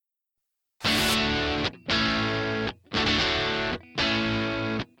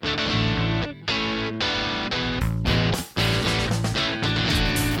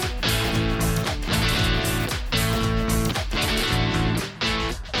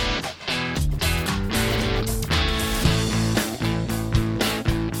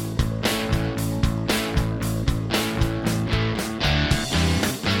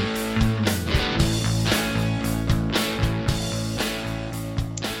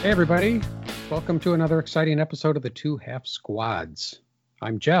Hey, everybody. Welcome to another exciting episode of the Two Half Squads.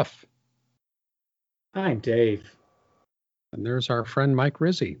 I'm Jeff. I'm Dave. And there's our friend Mike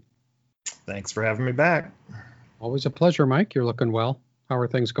Rizzi. Thanks for having me back. Always a pleasure, Mike. You're looking well. How are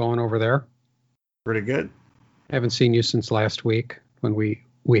things going over there? Pretty good. I haven't seen you since last week when we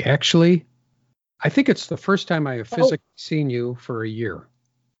actually, I think it's the first time I have physically seen you for a year.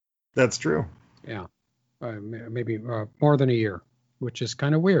 That's true. Yeah. Maybe more than a year, which is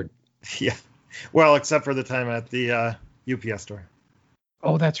kind of weird. Yeah. Well, except for the time at the UPS store.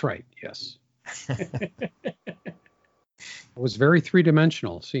 Oh, that's right. Yes. It was very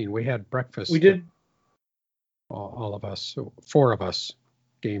three-dimensional scene. We had breakfast. We did. All of us, 4 of us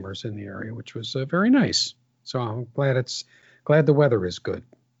gamers in the area, which was very nice. So I'm glad the weather is good.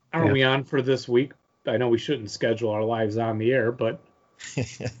 Are we on for this week? I know we shouldn't schedule our lives on the air, but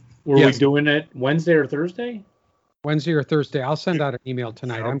were we doing it Wednesday or Thursday? Wednesday or Thursday. I'll send out an email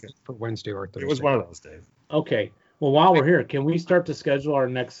tonight. Okay. I'm good for Wednesday or Thursday. It was one of those days. Okay. Well, while we're here, can we start to schedule our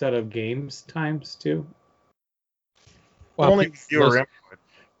next set of games times too? Well, only viewer input.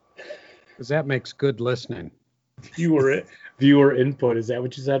 Because that makes good listening. Viewer input. Is that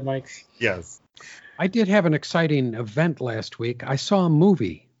what you said, Mike? Yes. I did have an exciting event last week. I saw a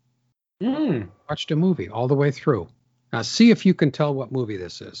movie. Watched a movie all the way through. Now, see if you can tell what movie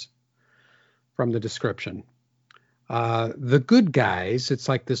this is from the description. The good guys, it's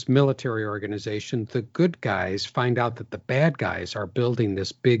like this military organization. The good guys find out that the bad guys are building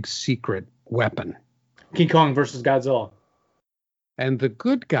this big secret weapon. King Kong versus Godzilla. And the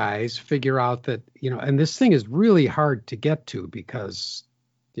good guys figure out that, and this thing is really hard to get to because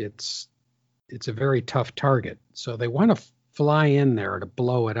it's a very tough target. So they want to fly in there to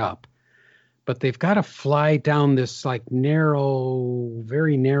blow it up. But they've got to fly down this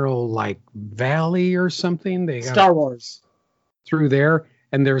very narrow valley or something. Star Wars. Through there.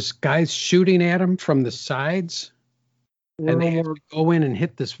 And there's guys shooting at them from the sides. And they have to go in and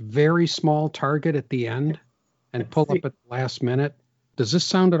hit this very small target at the end and pull up at the last minute. Does this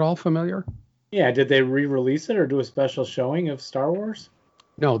sound at all familiar? Yeah. Did they re-release it or do a special showing of Star Wars?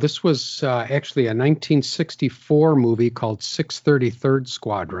 No, this was actually a 1964 movie called 633rd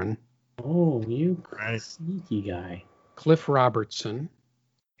Squadron. Oh, you sneaky guy. Cliff Robertson.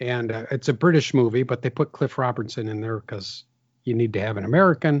 And it's a British movie, but they put Cliff Robertson in there because you need to have an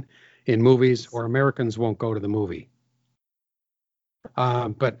American in movies or Americans won't go to the movie.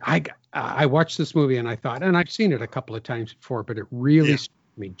 But I watched this movie and I thought, and I've seen it a couple of times before, but it really struck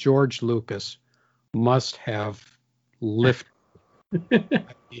me. George Lucas must have lifted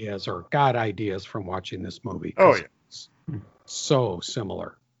ideas or got ideas from watching this movie. Oh, yeah. It's so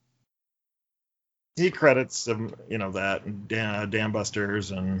similar. He credits that Dam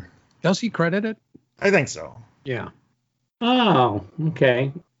Busters and. Does he credit it? I think so. Yeah. Oh,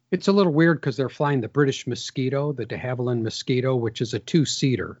 okay. It's a little weird because they're flying the British Mosquito, the de Havilland Mosquito, which is a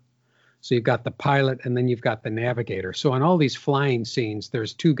 2-seater. So you've got the pilot and then you've got the navigator. So in all these flying scenes,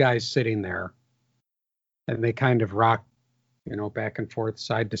 there's 2 guys sitting there and they kind of rock, back and forth,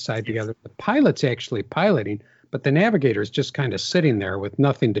 side to side together. The pilot's actually piloting, but the navigator's just kind of sitting there with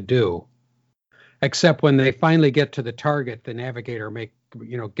nothing to do. Except when they finally get to the target, the navigator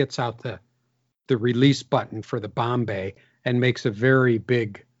gets out the release button for the bomb bay and makes a very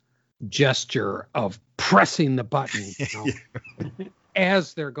big gesture of pressing the button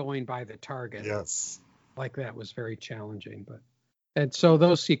as they're going by the target. Yes. Like that was very challenging. And so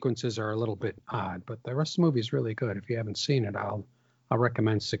those sequences are a little bit odd, but the rest of the movie is really good. If you haven't seen it, I'll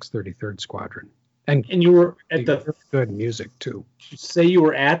recommend 633rd Squadron. And you were at the good music too. Say you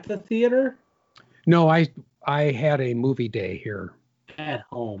were at the theater? No, I had a movie day here. At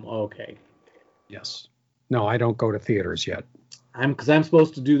home, okay. Yes. No, I don't go to theaters yet. Because I'm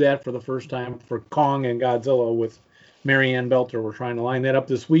supposed to do that for the first time for Kong and Godzilla with Marianne Belter. We're trying to line that up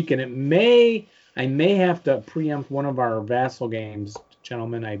this week, and I may have to preempt one of our Vassal games,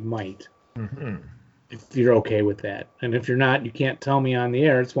 gentlemen. I might, if you're okay with that. And if you're not, you can't tell me on the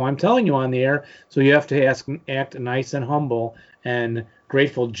air. That's why I'm telling you on the air. So you have to act nice and humble and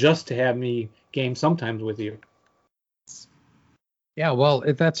grateful just to have me game sometimes with you. Yeah, well,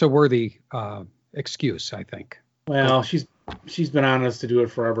 that's a worthy excuse, I think. Well, she's been on us to do it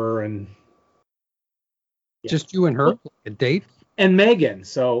forever, and just you and her, a date, and Megan,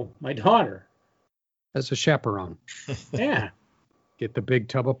 so my daughter, as a chaperone. Yeah, get the big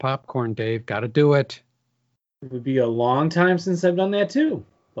tub of popcorn, Dave. Got to do it. It would be a long time since I've done that too,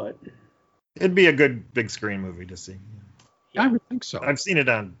 but it'd be a good big screen movie to see. Yeah, I would think so. I've seen it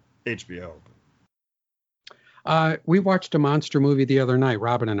on HBO. We watched a monster movie the other night,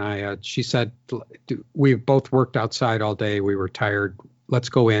 Robin and I. She said, we both worked outside all day. We were tired. let's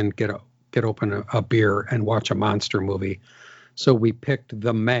go in, get open a beer and watch a monster movie. So we picked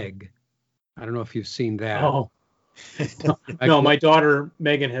The Meg. I don't know if you've seen that. Oh, no, my daughter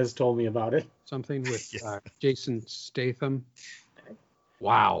Megan has told me about it. Something with Jason Statham.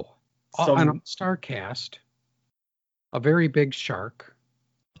 Wow. An all-star cast. A very big shark.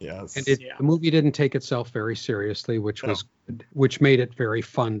 Yes. And the movie didn't take itself very seriously, which made it very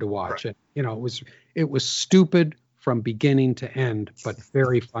fun to watch. Right. And it was stupid from beginning to end, but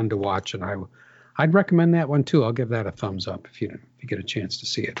very fun to watch. And I'd recommend that one too. I'll give that a thumbs up if you get a chance to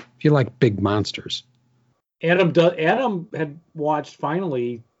see it. If you like big monsters. Adam had watched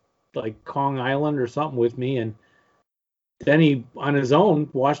finally like Kong Island or something with me, and then he on his own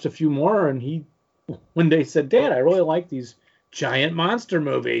watched a few more, and he one day said, "Dad, I really like these giant monster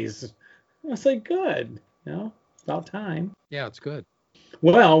movies." I was like, "Good, about time." Yeah, it's good.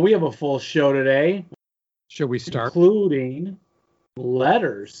 Well, we have a full show today. Should we start? Including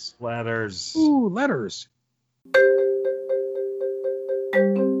letters. Letters. Ooh, letters.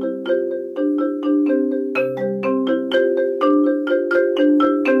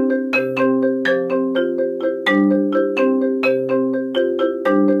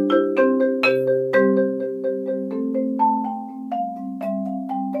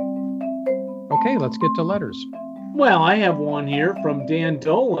 Okay, let's get to letters. Well, I have one here from Dan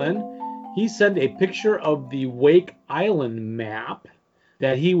Dolan. He sent a picture of the Wake Island map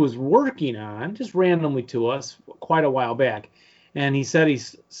that he was working on, just randomly to us, quite a while back. And he said,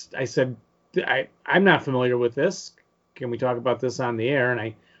 I said, I'm not familiar with this. Can we talk about this on the air? And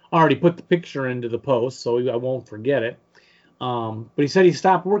I already put the picture into the post, so I won't forget it. But he said he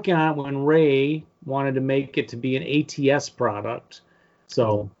stopped working on it when Ray wanted to make it to be an ATS product.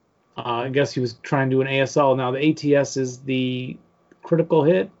 So I guess he was trying to do an ASL. Now, the ATS is the critical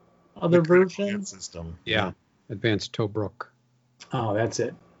hit other version system. Yeah, Advanced Tobruk. Oh, that's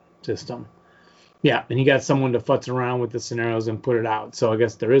it. System. Yeah, and he got someone to futz around with the scenarios and put it out. So I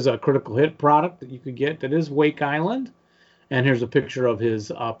guess there is a critical hit product that you could get that is Wake Island. And here's a picture of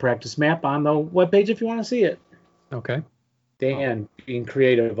his practice map on the webpage if you want to see it. Okay. Dan being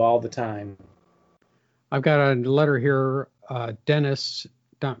creative all the time. I've got a letter here, Dennis,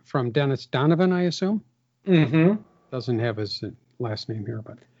 from Dennis Donovan, I assume. Mm-hmm. Doesn't have his last name here,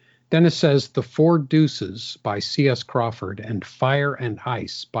 but Dennis says The Four Deuces by C.S. Crawford and Fire and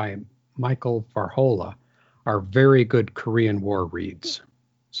Ice by Michael Varhola are very good Korean War reads.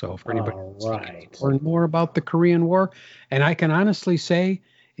 So for anybody wants to learn more about the Korean War, and I can honestly say,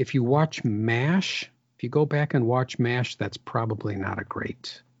 if you watch MASH, if you go back and watch MASH, that's probably not a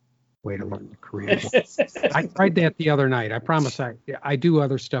great way to learn the Korean War. I tried that the other night. I promise I do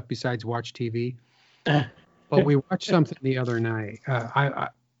other stuff besides watch TV. But we watched something the other night.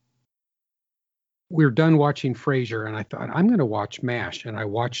 We were done watching Frasier, and I thought, I'm going to watch MASH. And I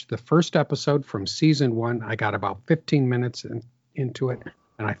watched the first episode from season 1. I got about 15 minutes into it,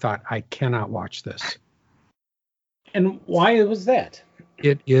 and I thought, I cannot watch this. And why was that?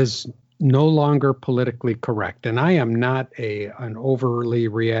 It is no longer politically correct. And I am not an overly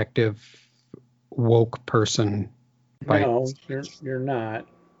reactive, woke person. No, you're not.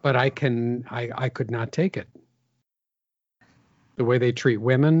 But I could not take it. The way they treat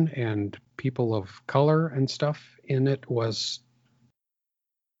women and people of color and stuff in it was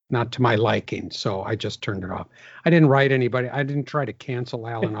not to my liking, so I just turned it off. I didn't write anybody. I didn't try to cancel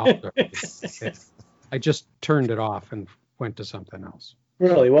Alan Alda. I just turned it off and went to something else.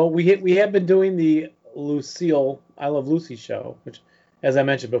 Really? Well, we have been doing the Lucille I Love Lucy show, which, as I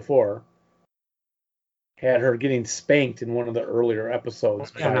mentioned before, had her getting spanked in one of the earlier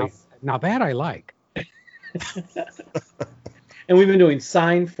episodes. Yeah, now that I like. And we've been doing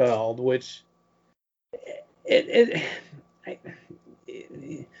Seinfeld, which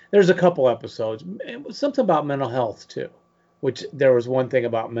there's a couple episodes. It was something about mental health too, which there was one thing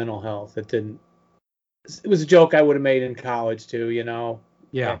about mental health that didn't. It was a joke I would have made in college too,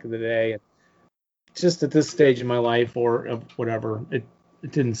 back in the day. It's just at this stage in my life or whatever, it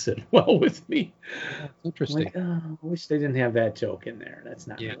didn't sit well with me. That's interesting. Like, I wish they didn't have that joke in there. That's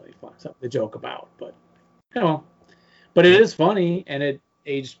not really fun. Something to joke about, but But it is funny, and it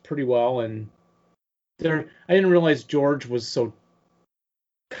aged pretty well. And I didn't realize George was so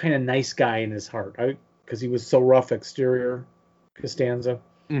kind of nice guy in his heart, because he was so rough exterior, Costanza.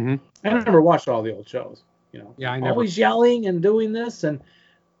 Mm-hmm. I never watched all the old shows, Yeah, I never. Always yelling and doing this, and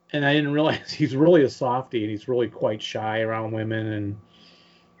I didn't realize he's really a softie, and he's really quite shy around women.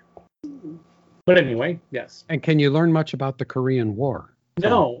 But anyway, yes. And can you learn much about the Korean War?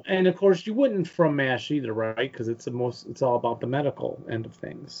 No, and of course you wouldn't from MASH either, right? Because it's all about the medical end of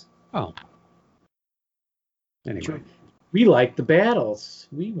things. Oh. Anyway. True. We like the battles.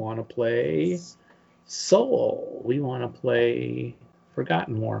 We want to play Soul. We want to play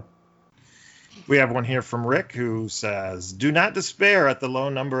Forgotten War. We have one here from Rick who says, do not despair at the low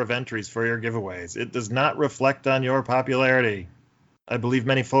number of entries for your giveaways. It does not reflect on your popularity. I believe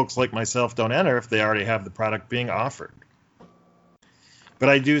many folks like myself don't enter if they already have the product being offered. But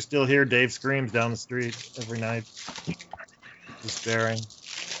I do still hear Dave screams down the street every night, despairing.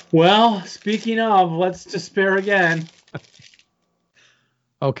 Well, speaking of, let's despair again.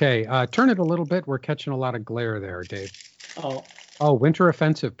 Okay, turn it a little bit. We're catching a lot of glare there, Dave. Oh, Winter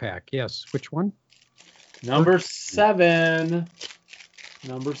Offensive Pack. Yes. Which one? number 7.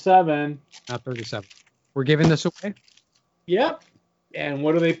 Number 7. Not 37. We're giving this away? Yep. And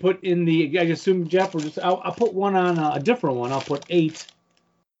what do they put in the? I assume, Jeff, I'll put one on a different one. I'll put 8.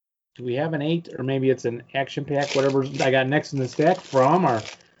 Do we have an 8, or maybe it's an action pack? Whatever I got next in the stack from our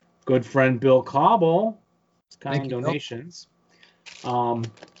good friend Bill Cobble. It's kind donations. Can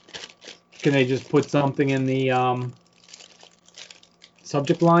they just put something in the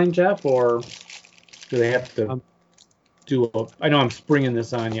subject line, Jeff, or do they have to do a? I know I'm springing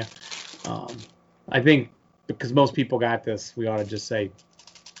this on you. I think because most people got this, we ought to just say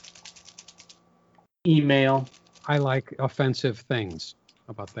email. I like offensive things.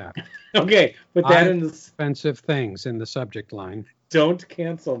 How about that? Okay, put that in the offensive things in the subject line. Don't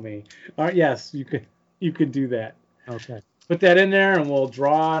cancel me. All right, yes, you could do that. Okay. Put that in there, and we'll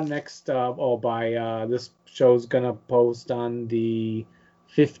draw next. This show's gonna post on the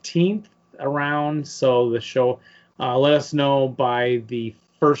 15th around. So the show, let us know by the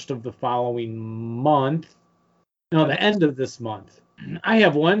 1st of the following month. No, the end of this month. I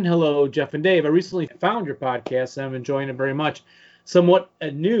have one. Hello, Jeff and Dave. I recently found your podcast, and I'm enjoying it very much. Somewhat a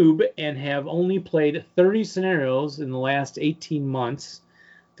noob, and have only played 30 scenarios in the last 18 months.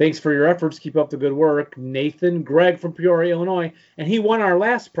 Thanks for your efforts. Keep up the good work. Nathan Gregg from Peoria, Illinois. And he won our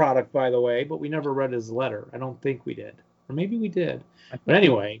last product, by the way, but we never read his letter. I don't think we did. Or maybe we did. But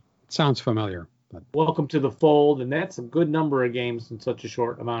anyway. It sounds familiar. But welcome to the fold, and that's a good number of games in such a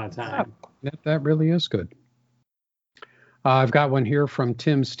short amount of time. That really is good. I've got one here from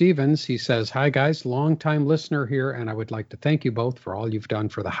Tim Stevens. He says, hi, guys. Long-time listener here, and I would like to thank you both for all you've done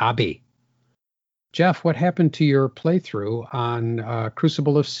for the hobby. Jeff, what happened to your playthrough on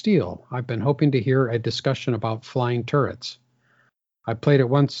Crucible of Steel? I've been hoping to hear a discussion about flying turrets. I played it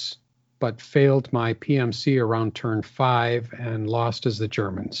once, but failed my PMC around turn 5 and lost as the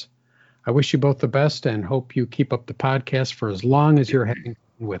Germans. I wish you both the best and hope you keep up the podcast for as long as you're having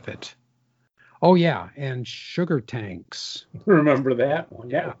fun with it. Oh, yeah, and sugar tanks. Remember that one,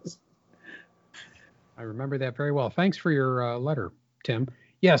 yeah. I remember that very well. Thanks for your letter, Tim.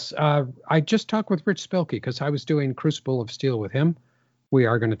 Yes, I just talked with Rich Spilkey because I was doing Crucible of Steel with him. We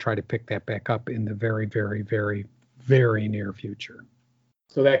are going to try to pick that back up in the very, very, very, very near future.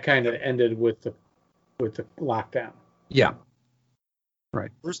 So that kind of ended with the lockdown. Yeah. Right.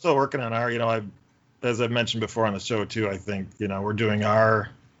 We're still working on our, as I've mentioned before on the show too, I think, we're doing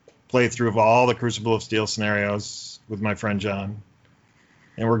our playthrough of all the Crucible of Steel scenarios with my friend John.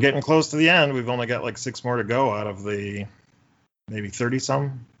 And we're getting close to the end. We've only got like 6 more to go out of the maybe 30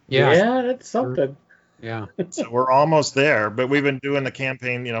 some. Yeah, that's something. Yeah. So we're almost there, but we've been doing the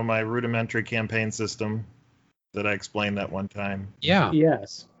campaign, my rudimentary campaign system that I explained that one time. Yeah.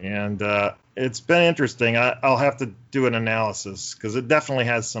 Yes. And it's been interesting. I'll have to do an analysis because it definitely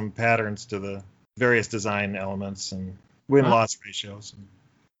has some patterns to the various design elements and win-loss ratios.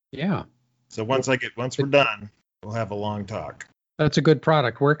 Yeah. So once we're done, we'll have a long talk. That's a good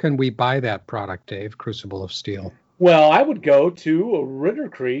product. Where can we buy that product, Dave? Crucible of Steel. Well, I would go to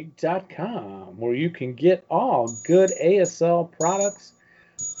ritterkrieg.com where you can get all good ASL products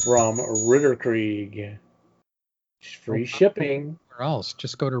from Ritterkrieg. Free shipping. Where else?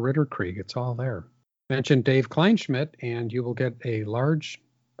 Just go to Ritterkrieg. It's all there. Mention Dave Kleinschmidt and you will get a large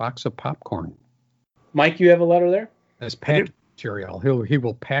box of popcorn. Mike, you have a letter there? As packed material. He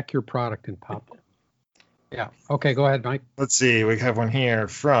will pack your product in popcorn. Yeah. Okay, go ahead, Mike. Let's see. We have one here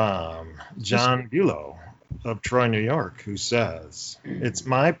from John Bulow of Troy, New York, who says, it's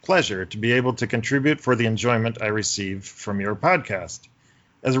my pleasure to be able to contribute for the enjoyment I receive from your podcast.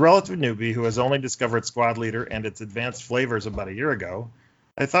 As a relative newbie who has only discovered Squad Leader and its advanced flavors about a year ago,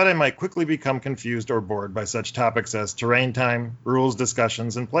 I thought I might quickly become confused or bored by such topics as terrain time, rules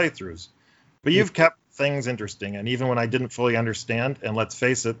discussions, and playthroughs. But you've kept things interesting, and even when I didn't fully understand, and let's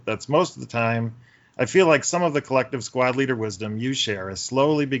face it, that's most of the time, I feel like some of the collective Squad Leader wisdom you share is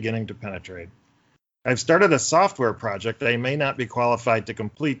slowly beginning to penetrate. I've started a software project I may not be qualified to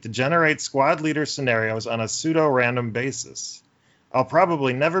complete to generate Squad Leader scenarios on a pseudo-random basis. I'll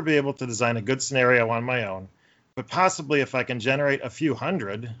probably never be able to design a good scenario on my own, but but possibly if I can generate a few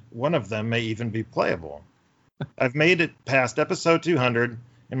hundred, one of them may even be playable. I've made it past episode 200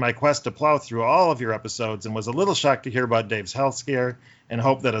 in my quest to plow through all of your episodes and was a little shocked to hear about Dave's health scare and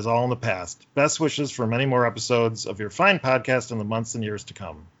hope that is all in the past. Best wishes for many more episodes of your fine podcast in the months and years to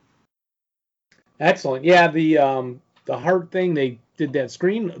come. Excellent. Yeah, the heart thing, they did that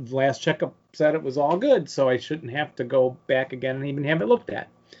screen. The last checkup said it was all good, so I shouldn't have to go back again and even have it looked at.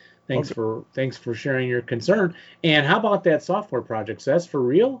 Thanks for sharing your concern. And how about that software project? So that's for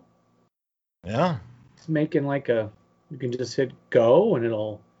real? Yeah. It's making you can just hit go and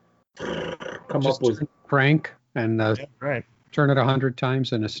it'll come just up with crank and right. Turn it 100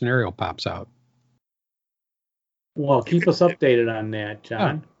 times and a scenario pops out. Well, keep us updated on that,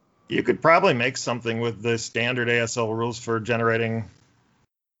 John. You could probably make something with the standard ASL rules for generating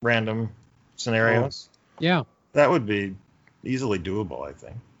random scenarios. Yeah. That would be easily doable, I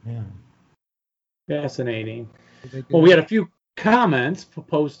think. Yeah. Fascinating. Well, we had a few comments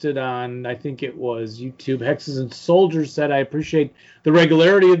posted on, I think it was YouTube. Hexes and Soldiers said, I appreciate the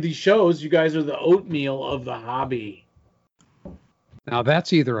regularity of these shows. You guys are the oatmeal of the hobby. Now,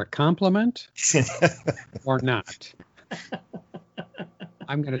 that's either a compliment or not.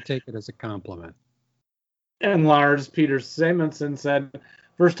 I'm going to take it as a compliment. And Lars Peter Simonson said,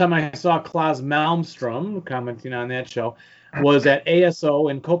 first time I saw Klaus Malmstrom, commenting on that show, was at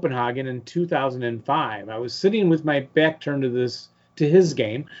ASO in Copenhagen in 2005. I was sitting with my back turned to his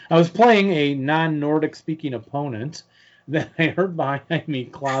game. I was playing a non-Nordic speaking opponent. Then I heard behind me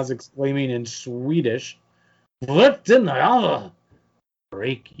Klaus exclaiming in Swedish, "What in the hell?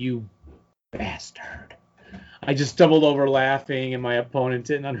 Break, you bastard." I just doubled over laughing, and my opponent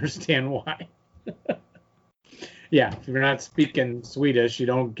didn't understand why. Yeah, if you're not speaking Swedish, you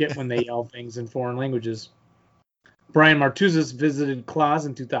don't get when they yell things in foreign languages. Brian Martuzis visited Klaus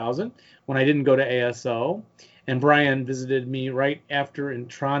in 2000 when I didn't go to ASO, and Brian visited me right after in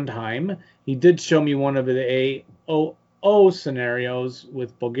Trondheim. He did show me one of the AOO scenarios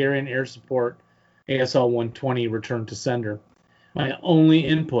with Bulgarian air support, ASL 120 return to sender. My only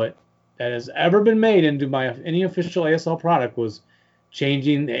input that has ever been made into any official ASL product was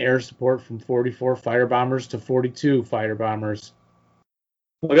changing the air support from 44 fighter bombers to 42 fighter bombers.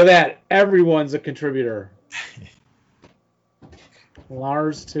 Look at that. Everyone's a contributor.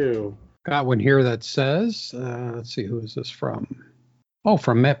 Lars, too. Got one here that says, let's see, who is this from? Oh,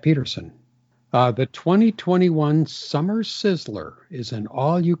 from Matt Peterson. The 2021 Summer Sizzler is an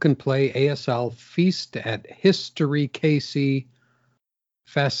all-you-can-play ASL feast at History KC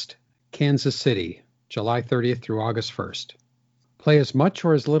Fest, Kansas City, July 30th through August 1st. Play as much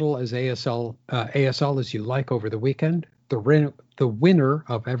or as little as ASL as you like over the weekend. The winner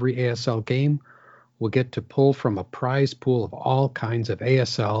of every ASL game will get to pull from a prize pool of all kinds of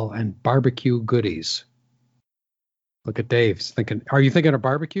ASL and barbecue goodies. Look at Dave's thinking. Are you thinking of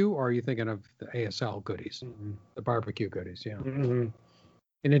barbecue or are you thinking of the ASL goodies? Mm-hmm. The barbecue goodies, yeah. Mm-hmm.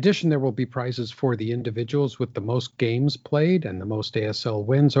 In addition, there will be prizes for the individuals with the most games played and the most ASL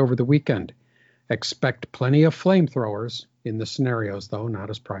wins over the weekend. Expect plenty of flamethrowers in the scenarios, though,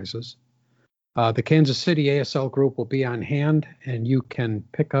 not as prizes. The Kansas City ASL group will be on hand, and you can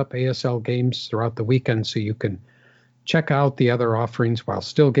pick up ASL games throughout the weekend so you can check out the other offerings while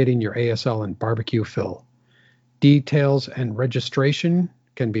still getting your ASL and barbecue fill. Details and registration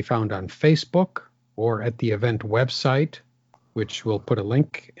can be found on Facebook or at the event website, which we'll put a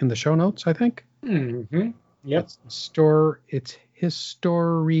link in the show notes, I think. Mm-hmm. Yep. It's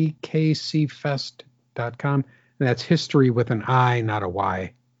historykcfest.com, and that's history with an I, not a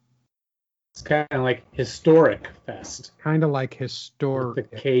Y. It's kind of like Historic Fest. Kind of like historic.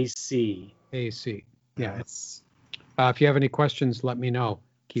 With the KC. KC. Yeah. If you have any questions, let me know.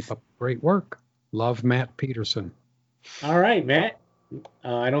 Keep up great work. Love, Matt Peterson. All right, Matt.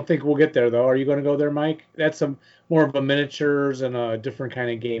 I don't think we'll get there, though. Are you going to go there, Mike? That's more of a miniatures and a different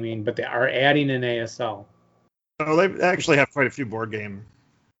kind of gaming, but they are adding an ASL. Oh, they actually have quite a few board game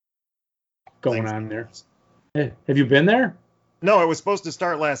going on there. Have you been there? No, it was supposed to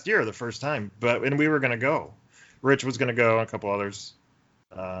start last year, the first time, and we were going to go. Rich was going to go, and a couple others.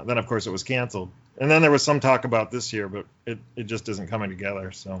 Then, of course, it was canceled. And then there was some talk about this year, but it just isn't coming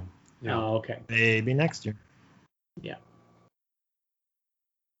together. So, oh, okay. Maybe next year. Yeah.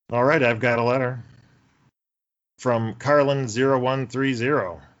 All right, I've got a letter from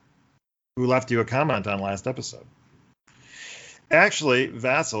Carlin0130, who left you a comment on last episode. Actually,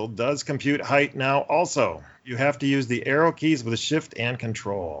 Vassal does compute height now also. You have to use the arrow keys with shift and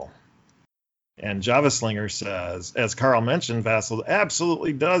control. And JavaSlinger says, as Carl mentioned, Vassal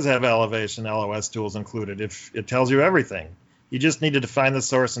absolutely does have elevation LOS tools included. If it tells you everything. You just need to define the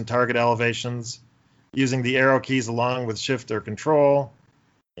source and target elevations using the arrow keys along with shift or control,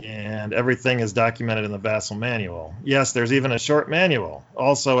 and everything is documented in the Vassal manual. Yes, there's even a short manual.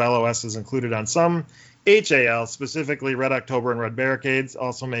 Also, LOS is included on some HAL, specifically Red October and Red Barricades,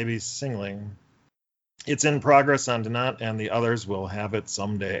 also maybe Singling. It's in progress on Donut, and the others will have it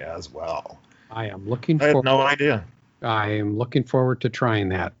someday as well. I am looking I had no idea. I am looking forward to trying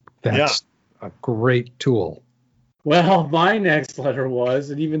that. That's a great tool. Well, my next letter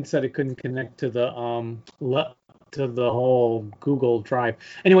was, it even said it couldn't connect to the whole Google Drive.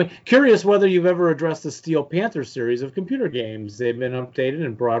 Anyway, curious whether you've ever addressed the Steel Panther series of computer games. They've been updated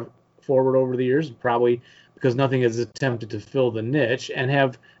and brought forward over the years, probably because nothing has attempted to fill the niche, and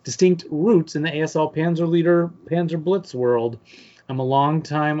have distinct roots in the ASL Panzer Leader, Panzer Blitz world. I'm a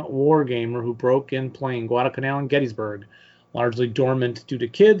longtime war gamer who broke in playing Guadalcanal and Gettysburg, largely dormant due to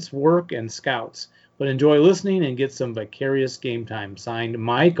kids, work, and scouts, but enjoy listening and get some vicarious game time. Signed,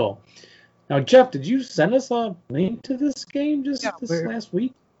 Michael. Now, Jeff, did you send us a link to this game this last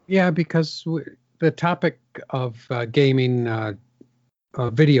week? Yeah, because the topic of gaming,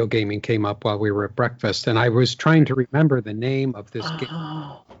 video gaming came up while we were at breakfast, and I was trying to remember the name of this game.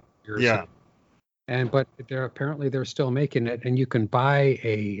 Yeah. But they're still making it, and you can buy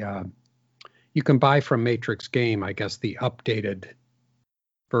from Matrix Game, I guess, the updated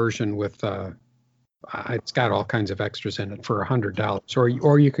version with it's got all kinds of extras in it for $100,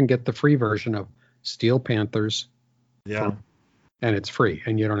 or you can get the free version of Steel Panthers. Yeah. And it's free,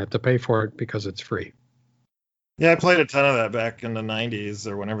 and you don't have to pay for it because it's free. Yeah, I played a ton of that back in the 90s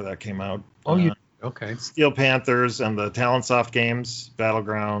or whenever that came out. Oh, you okay? Steel Panthers and the Talonsoft games,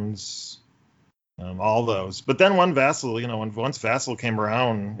 Battlegrounds, all those. But then once Vassal came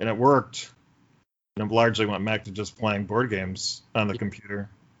around and it worked, largely went back to just playing board games on the computer.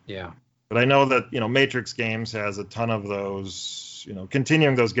 Yeah. But I know that, Matrix Games has a ton of those,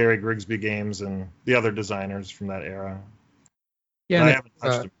 continuing those Gary Grigsby games and the other designers from that era. Yeah,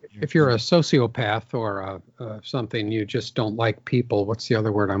 if you're a sociopath or something, you just don't like people. What's the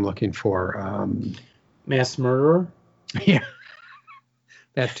other word I'm looking for? Mass murderer? Yeah,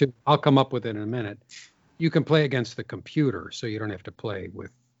 that too. I'll come up with it in a minute. You can play against the computer, so you don't have to play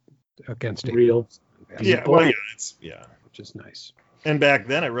against real. Yeah, which is nice. And back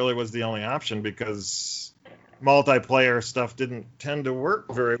then, it really was the only option because multiplayer stuff didn't tend to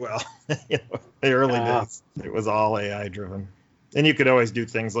work very well. The early days, it was all AI driven. And you could always do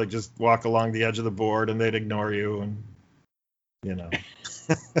things like just walk along the edge of the board and they'd ignore you. And,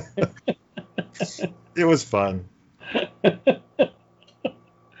 it was fun.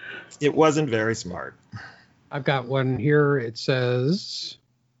 It wasn't very smart. I've got one here. It says,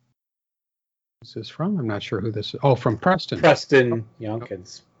 who's this from? I'm not sure who this is. Oh, from Preston. Preston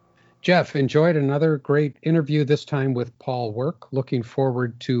Youngkins. Jeff, enjoyed another great interview, this time with Paul Work. Looking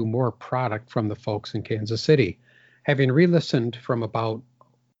forward to more product from the folks in Kansas City. Having re-listened from about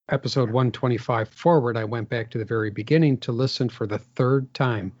episode 125 forward, I went back to the very beginning to listen for the third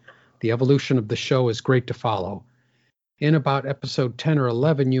time. The evolution of the show is great to follow. In about episode 10 or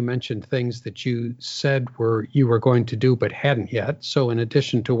 11, you mentioned things that you said you were going to do but hadn't yet. So in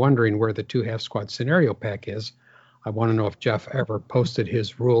addition to wondering where the 2 half squad scenario pack is, I want to know if Jeff ever posted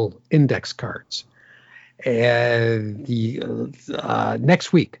his rule index cards. Next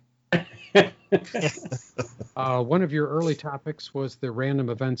week. One of your early topics was the random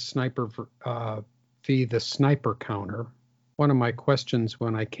event sniper fee, the sniper counter. One of my questions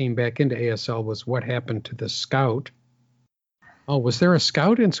when I came back into ASL was what happened to the scout. Oh, was there a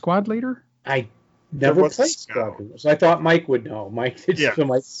scout in Squad Leader? I never played Squad Leader, so I thought Mike would know. Mike did. Yeah.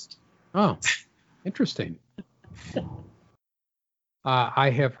 Oh, interesting. I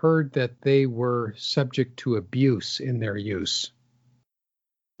have heard that they were subject to abuse in their use.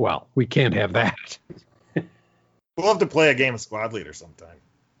 Well, we can't have that. We'll have to play a game of Squad Leader sometime.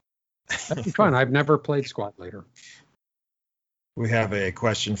 That'd be fun. I've never played Squad Leader. We have a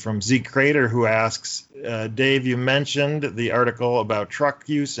question from Zeke Crater who asks, Dave, you mentioned the article about truck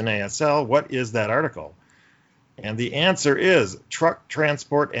use in ASL. What is that article? And the answer is Truck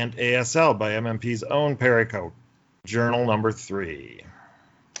Transport and ASL by MMP's own Pericote, journal number 3.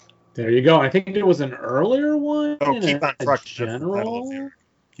 There you go. I think there was an earlier one. Oh, Keep On Trucking. General.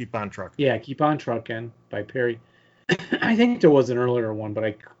 Keep On Trucking. Yeah, Keep On Trucking by Perry. I think there was an earlier one, but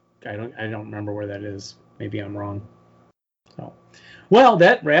I don't remember where that is. Maybe I'm wrong. So, well,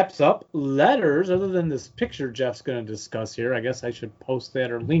 that wraps up letters. Other than this picture Jeff's going to discuss here, I guess I should post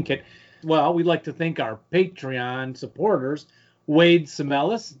that or link it. Well, we'd like to thank our Patreon supporters: Wade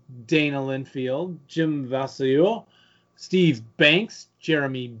Semelis, Dana Linfield, Jim Vassio, Steve Banks,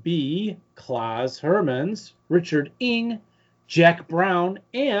 Jeremy B., Klaus Hermans, Richard Ing, Jack Brown,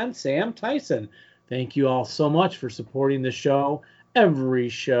 and Sam Tyson. Thank you all so much for supporting the show, every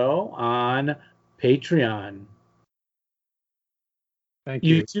show on Patreon. Thank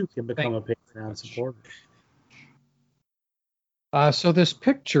you. You too can become a Patreon supporter. So this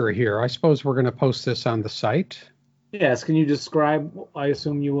picture here, I suppose we're going to post this on the site. Yes, can you describe, I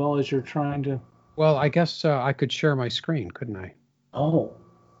assume you will, as you're trying to... Well, I guess I could share my screen, couldn't I? Oh,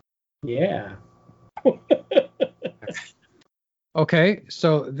 yeah. Okay,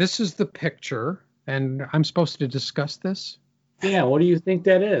 so this is the picture, and I'm supposed to discuss this? Yeah, what do you think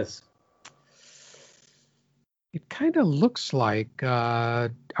that is? It kind of looks like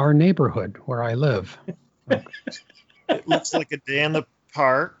our neighborhood where I live. It looks like a day in the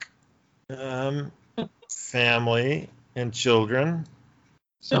park. Family and children.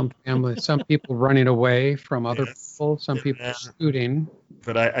 Some people running away from other Yes. people, some And people then- shooting.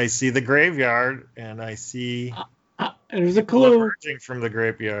 But I see the graveyard, and I see There's a people clue. emerging from the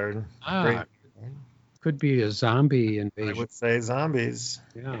graveyard. Could be a zombie I invasion. would say zombies.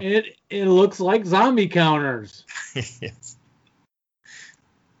 Yeah. It looks like zombie counters. Yes.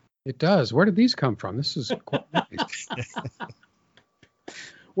 It does. Where did these come from? This is quite nice.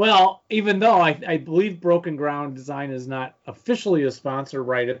 Well, even though I believe Broken Ground Design is not officially a sponsor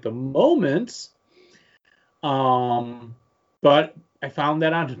right at the moment, but I found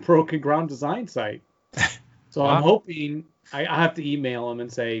that on the Broken Ground Design site. So Wow. I'm hoping I have to email them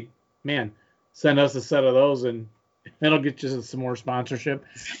and say, man, send us a set of those and that'll get you some more sponsorship.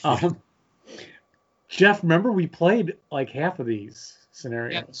 Jeff, remember we played like half of these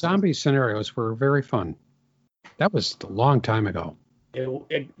scenarios. Yeah, zombie scenarios were very fun. That was a long time ago.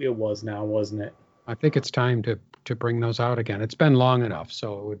 It was now, wasn't it? I think it's time to bring those out again. It's been long enough,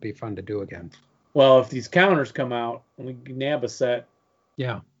 so it would be fun to do again. Well, if these counters come out and we can nab a set,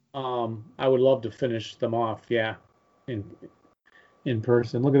 Yeah. I would love to finish them off. Yeah, in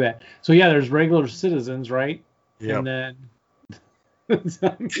person. Look at that. So yeah, there's regular citizens, right? Yep. And then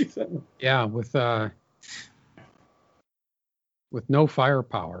zombies. Yeah, with no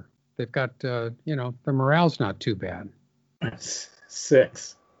firepower. They've got the morale's not too bad.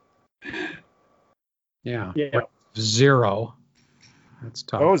 6. Yeah. Yeah. 0. That's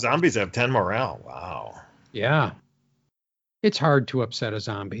tough. Oh, zombies have 10 morale. Wow. Yeah. It's hard to upset a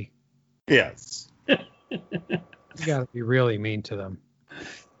zombie. Yes. You got to be really mean to them.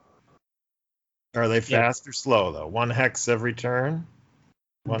 Are they fast or slow, though? 1 hex every turn?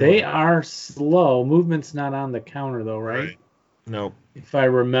 They are slow. Movement's not on the counter, though, right? Nope. If I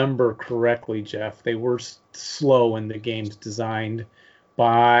remember correctly, Jeff, they were slow when the game's designed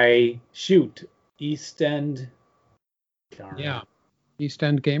by, East End. Yeah. East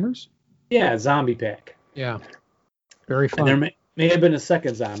End Gamers? Yeah, Zombie Pack. Yeah. Very fun. And there may have been a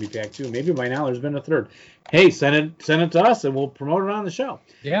second Zombie Pack, too. Maybe by now there's been a third. Hey, send it to us, and we'll promote it on the show.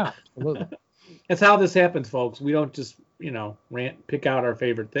 Yeah, absolutely. That's how this happens, folks. We don't just, pick out our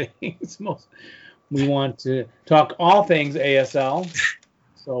favorite things. We want to talk all things ASL.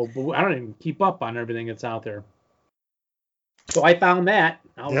 So, but I don't even keep up on everything that's out there. So I found that.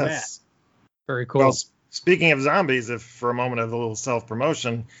 How's that? Very cool. Well, speaking of zombies, if for a moment of a little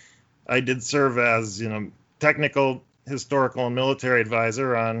self-promotion, I did serve as, technical, historical, and military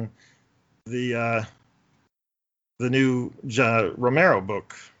advisor on the new Romero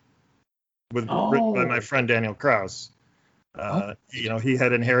book written by my friend Daniel Krauss. He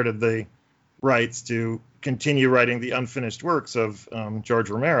had inherited the rights to continue writing the unfinished works of George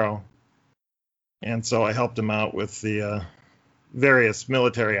Romero, and so I helped him out with the various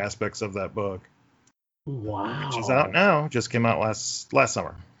military aspects of that book. Wow. Which is out now. Just came out last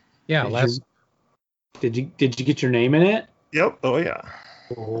summer. Yeah, Did you get your name in it? Yep. Oh yeah.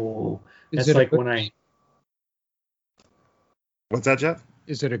 Oh, Is that's it like when I. What's that, Jeff?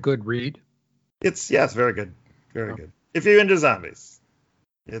 Is it a good read? It's very good. Very good. If you're into zombies.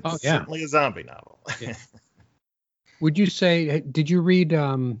 It's certainly a zombie novel. Yeah. Would you say, did you read,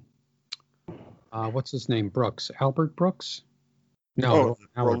 what's his name, Brooks? Albert Brooks? No.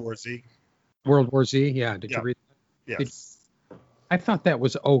 World War Z. World War Z, yeah. Did you read that? Yes. I thought that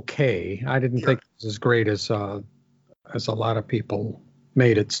was okay. I didn't think it was as great as a lot of people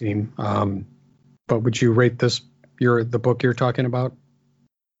made it seem. But would you rate the book you're talking about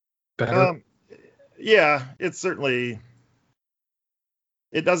better? Yeah, it's certainly...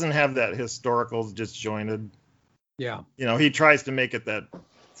 It doesn't have that historical disjointed. Yeah. He tries to make it that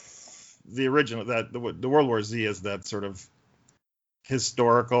the original, that the World War Z is that sort of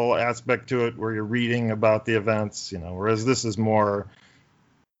historical aspect to it where you're reading about the events, whereas this is more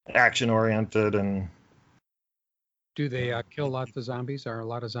action oriented. And do they kill lots of zombies? Are a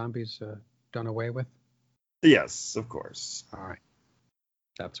lot of zombies done away with? Yes, of course. All right.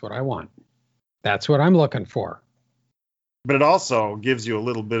 That's what I want. That's what I'm looking for. But it also gives you a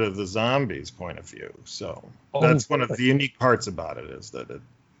little bit of the zombies' point of view. So that's one of the unique parts about it, is that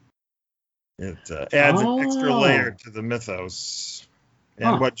it adds an extra layer to the mythos.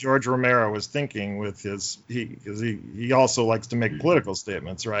 And what George Romero was thinking with because he also likes to make political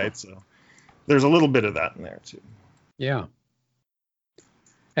statements, right? So there's a little bit of that in there too. Yeah.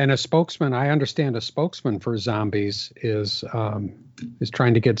 And I understand a spokesman for zombies is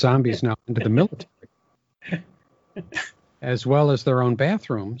trying to get zombies now into the military, as well as their own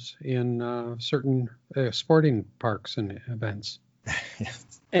bathrooms in certain sporting parks and events.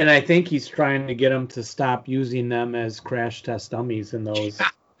 And I think he's trying to get them to stop using them as crash test dummies in those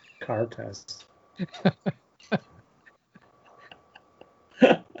car tests.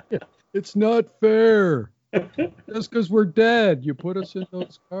 It's not fair. Just because we're dead, you put us in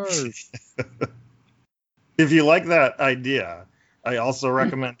those cars. If you like that idea, I also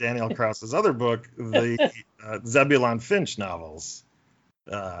recommend Daniel Krause's other book, the Zebulon Finch novels,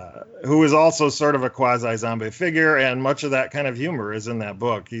 who is also sort of a quasi-zombie figure, and much of that kind of humor is in that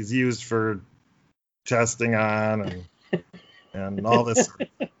book. He's used for testing on and all this sort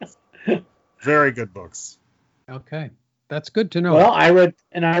of thing. Very good books. Okay. That's good to know. Well, I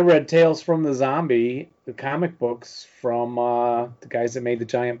read Tales from the Zombie, the comic books from the guys that made the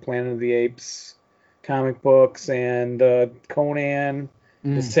Giant Planet of the Apes comic books, and Conan,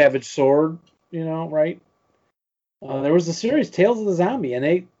 the Savage Sword, right? There was a series, Tales of the Zombie,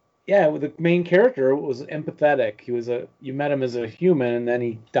 and the main character was empathetic. You met him as a human, and then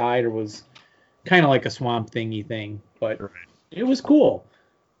he died, or was kind of like a Swamp Thingy thing, but It was cool.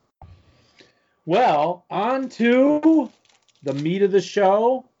 Well, on to the meat of the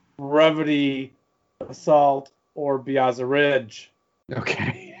show, Brevity Assault or Biazza Ridge.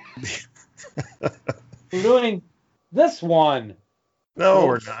 Okay. We're doing this one. No,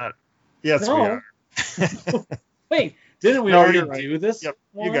 we're not. Yes, we are. Wait, didn't we already do this? Yep,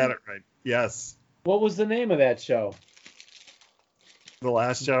 one? You got it right. Yes. What was the name of that show? The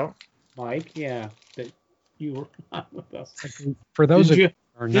last show? Mike, yeah. That you were on with us. For those did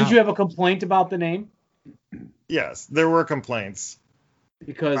you have a complaint about the name? Yes, there were complaints.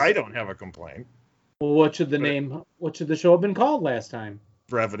 Because I don't have a complaint. Well, what should the show have been called last time?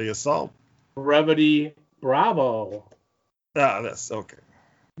 Brevity Assault. Brevity Bravo. That's okay.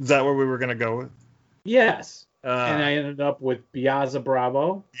 Is that what we were going to go with? Yes. And I ended up with Biazza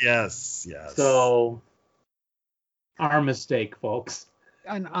Bravo. Yes. So, our mistake, folks.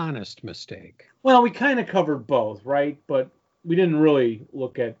 An honest mistake. Well, we kind of covered both, right? But we didn't really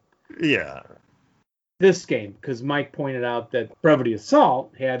look at this game, because Mike pointed out that Brevity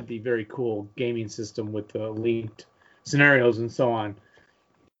Assault had the very cool gaming system with the linked scenarios and so on.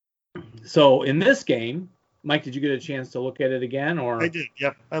 So in this game, Mike, did you get a chance to look at it again? Or I did.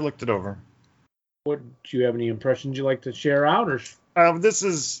 Yep, I looked it over. Do you have any impressions you'd like to share out? Or this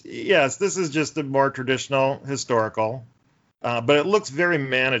is just a more traditional historical, but it looks very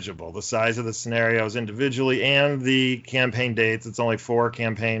manageable. The size of the scenarios individually and the campaign dates. It's only 4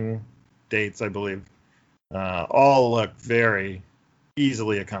 campaign dates, I believe. All look very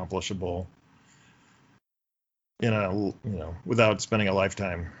easily accomplishable, without spending a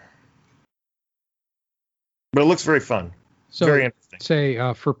lifetime. But it looks very fun. So, very interesting.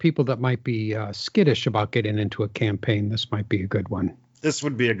 Say for people that might be skittish about getting into a campaign, this might be a good one. This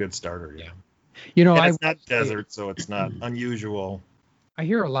would be a good starter, yeah. It's not desert, so it's not unusual. I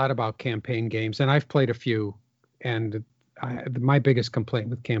hear a lot about campaign games, and I've played a few, and my biggest complaint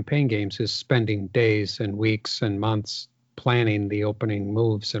with campaign games is spending days and weeks and months planning the opening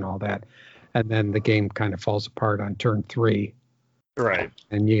moves and all that, and then the game kind of falls apart on turn 3. Right.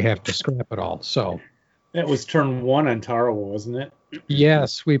 And you have to scrap it all. So that was turn 1 on Tarawa, wasn't it?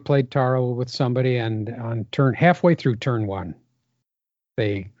 Yes, we played Tarawa with somebody, and on halfway through turn 1,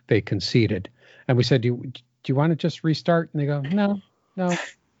 they conceded, and we said, "Do you want to just restart?" And they go, "No,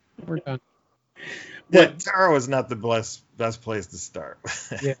 we're done." But Tarawa is not the best place to start.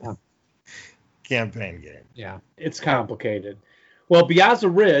 Yeah. Campaign game. Yeah. It's complicated. Well,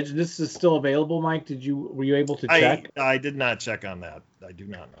 Biazza Ridge, this is still available, Mike. Were you able to check? I did not check on that. I do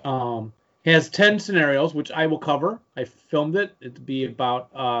not know. Has 10 scenarios, which I will cover. I filmed it. It'd be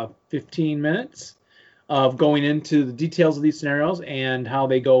about 15 minutes of going into the details of these scenarios and how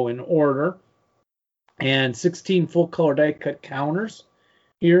they go in order. And 16 full color die cut counters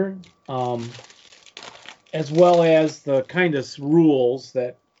here, as well as the kind of rules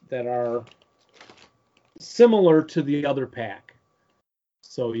that are similar to the other pack.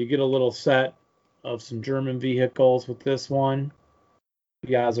 So you get a little set of some German vehicles with this one,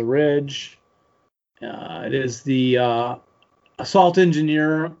 Biazza Ridge. It is the assault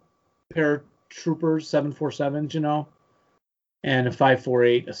engineer troopers, 747s, and a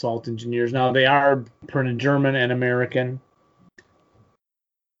 548 assault engineers. Now, they are printed German and American.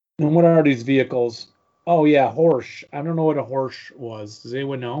 And what are these vehicles? Oh, yeah, Horsch. I don't know what a Horsch was. Does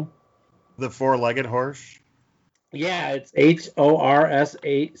anyone know? The four-legged horse. Yeah, it's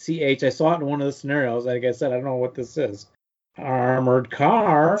Horsch. I saw it in one of the scenarios. Like I said, I don't know what this is. Armored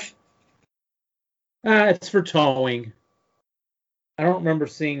car. It's for towing. I don't remember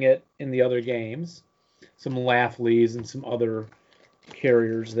seeing it in the other games. Some Laughley's and some other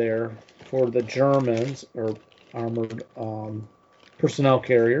carriers there for the Germans, or armored personnel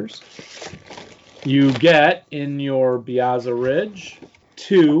carriers. You get in your Biazza Ridge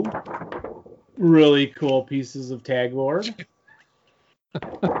 2 really cool pieces of tagboard.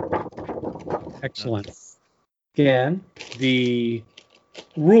 Excellent. Again, the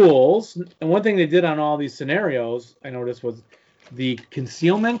rules, and one thing they did on all these scenarios, I noticed, was the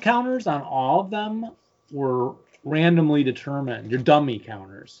concealment counters on all of them were randomly determined. Your dummy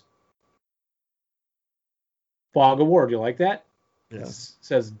counters. Fog of War, do you like that? Yes. It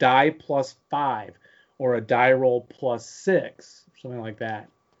says die +5 or a die roll +6, something like that.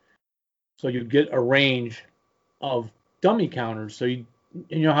 So you get a range of dummy counters. So you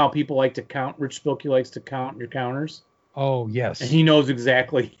know how people like to count. Rich Spilkey likes to count your counters. Oh, yes. And he knows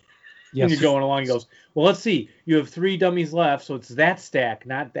exactly. Yes. When you're going along, he goes, well, let's see. You have 3 dummies left, so it's that stack,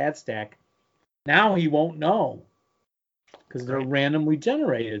 not that stack. Now he won't know because they're randomly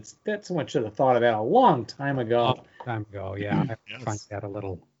generated. That someone should have thought of that a long time ago. Yeah. I Yes. find that a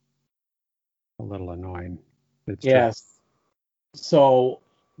little annoying. It's Yes. So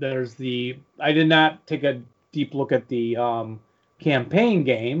there's I did not take a deep look at the campaign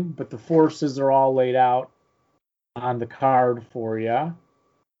game, but the forces are all laid out on the card for you.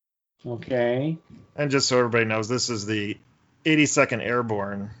 Okay. And just so everybody knows, this is the 82nd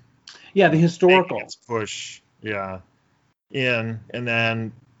Airborne. Yeah, the historical. Its push, in, and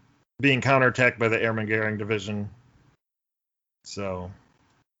then being counterattacked by the Airman Goering Division. So,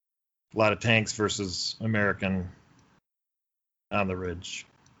 a lot of tanks versus American on the ridge.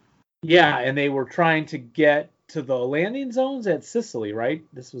 Yeah, and they were trying to get to the landing zones at Sicily, right?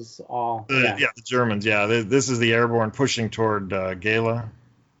 This was all. The Germans. Yeah, this is the Airborne pushing toward Gela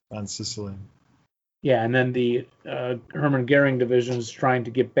on Sicily. Yeah, and then the Hermann Goering Division is trying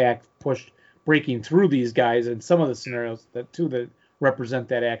to get back, breaking through these guys, and some of the scenarios that represent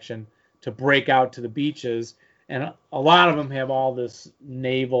that action to break out to the beaches, and a lot of them have all this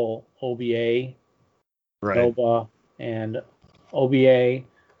naval OBA, Right. NOBA, and OBA in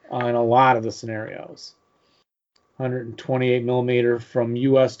a lot of the scenarios. 128 millimeter from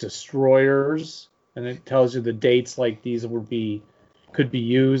U.S. destroyers, and it tells you the dates like these could be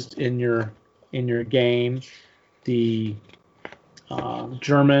used in your game. The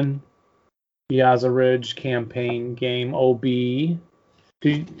German Biazza Ridge campaign game OB.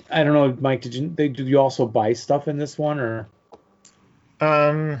 I don't know, Mike. Did you also buy stuff in this one, or?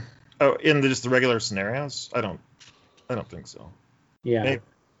 In just the regular scenarios, I don't think so. Yeah. Maybe.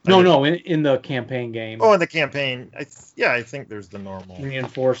 No. In the campaign game. Oh, in the campaign, I think there's the normal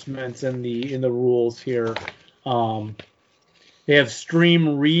reinforcements in the rules here. They have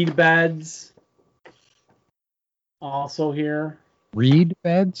stream reed beds also here. Reed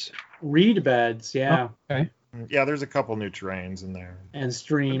beds? Reed beds, yeah. Oh, okay. Yeah, there's a couple new terrains in there. And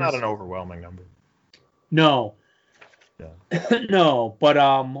streams. But not an overwhelming number. No. Yeah. No, but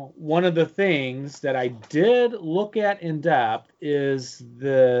one of the things that I did look at in depth is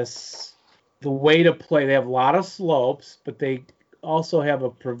the way to play. They have a lot of slopes, but they also have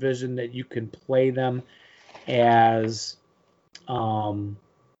a provision that you can play them as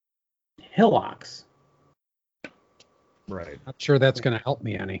hillocks. Right. Not sure that's going to help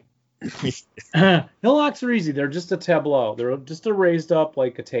me any. Hillocks are easy. They're just a tableau. They're just raised up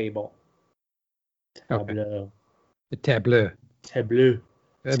like a table. Tableau. Okay. The tableau. Tableau.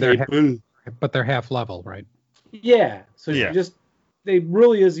 But they're half level, right? Yeah. So they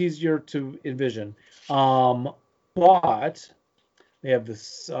really is easier to envision. But they have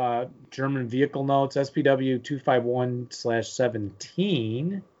this German vehicle notes, SPW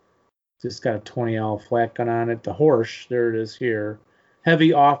 251/17. Just got a 20L flat gun on it. The Horsch, there it is here.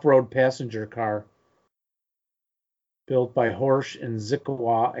 Heavy off-road passenger car. Built by Horsch and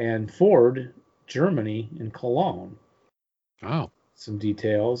Zwickau and Ford, Germany, in Cologne. Oh. Some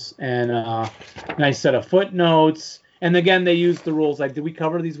details. And nice set of footnotes. And again, they use the rules. Like, did we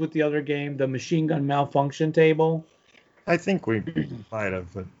cover these with the other game? The machine gun malfunction table? I think we might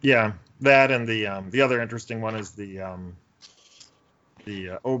have. But yeah, that and the other interesting one is the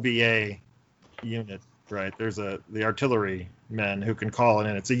OBA unit, right? There's the artillery men who can call it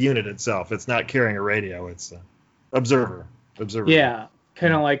in. It's a unit itself. It's not carrying a radio. It's a observer. Yeah,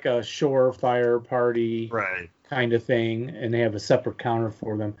 kind of like a shore fire party Right. kind of thing, and they have a separate counter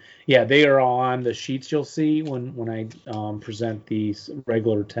for them. Yeah, they are all on the sheets you'll see when I present these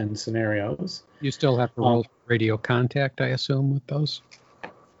regular 10 scenarios. You still have to roll radio contact, I assume, with those?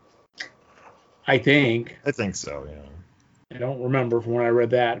 I think So, yeah. I don't remember from when I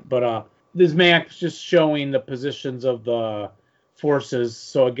read that, but this map's just showing the positions of the forces.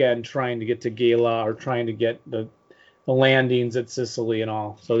 So again, trying to get to Gala or trying to get the landings at Sicily and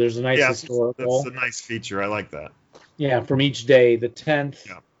all. So there's a nice historical. That's a nice feature. I like that. Yeah, from each day, the 10th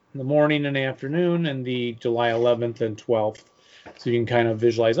Yeah. in the morning and afternoon, and the July 11th and 12th. So you can kind of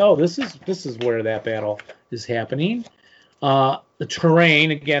visualize, this is where that battle is happening. The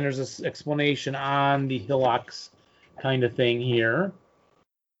terrain, again, there's this explanation on the hillocks kind of thing here.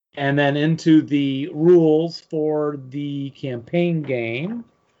 And then into the rules for the campaign game.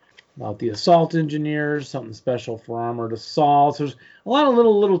 About the assault engineers, something special for armored assaults. There's a lot of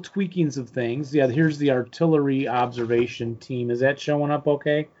little tweakings of things. Yeah, here's the artillery observation team. Is that showing up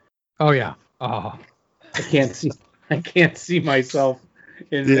okay? Oh yeah. Oh. I can't see myself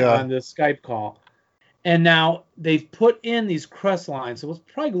on the Skype call. And now they've put in these crest lines. So let's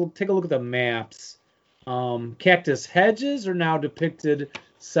probably take a look at the maps. Cactus hedges are now depicted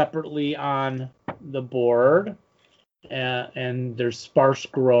separately on the board. And there's sparse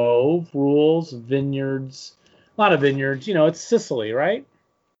grove, rules, vineyards, a lot of vineyards. It's Sicily, right?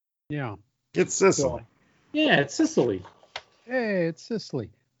 Yeah. It's Sicily. It's Sicily. Hey, it's Sicily.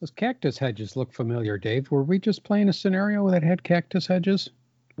 Those cactus hedges look familiar, Dave. Were we just playing a scenario that had cactus hedges?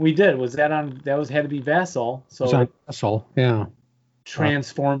 We did. Was that on? That had to be Vassal. So it was on Vassal, yeah.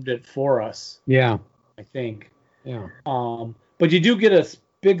 Transformed it for us. Yeah. I think. Yeah. But you do get a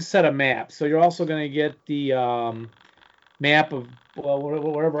big set of maps. So you're also going to get the map of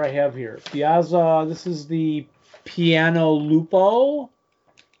whatever I have here. Biazza. This is the Piano Lupo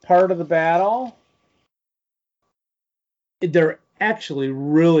part of the battle. They're actually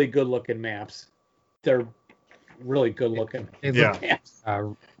really good looking maps. They're really good looking. Maps.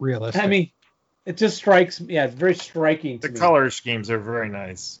 Realistic. I mean, it just strikes me. Yeah, it's very striking to me. The color schemes are very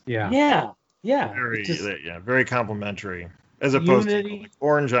nice. Yeah. Very complimentary. As opposed to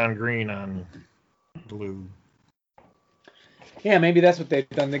orange on green on blue. Yeah, maybe that's what they've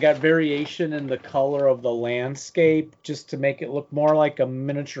done. They got variation in the color of the landscape just to make it look more like a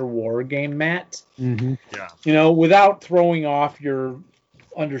miniature war game mat. Mm-hmm. Yeah. Without throwing off your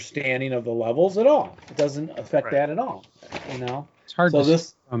understanding of the levels at all. It doesn't affect that at all. It's hard to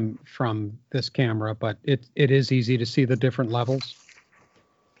see from this camera, but it is easy to see the different levels.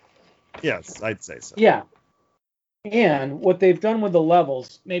 Yes, I'd say so. Yeah. And what they've done with the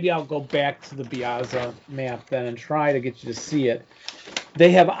levels, maybe I'll go back to the Biazza map then and try to get you to see it. They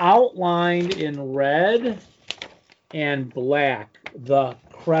have outlined in red and black the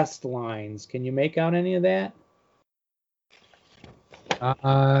crest lines. Can you make out any of that?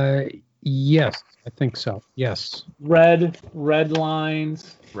 Yes, I think so. Yes. Red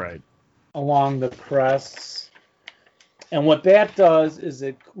lines. Right. Along the crests. And what that does is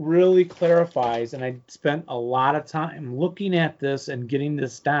it really clarifies, and I spent a lot of time looking at this and getting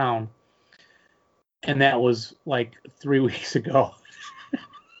this down, and that was like 3 weeks ago.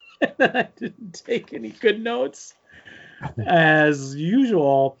 And I didn't take any good notes, as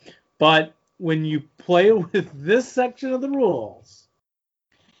usual. But when you play with this section of the rules,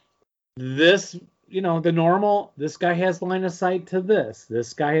 this, the normal, this guy has line of sight to this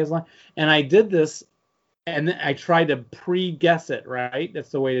guy has line, and I did this. And then I tried to pre-guess it, right?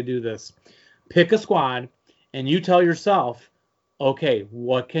 That's the way to do this. Pick a squad, and you tell yourself, okay,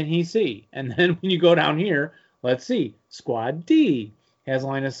 what can he see? And then when you go down here, let's see. Squad D has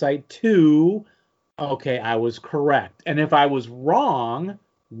line of sight to, okay, I was correct. And if I was wrong,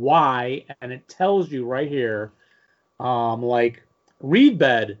 why? And it tells you right here, like reed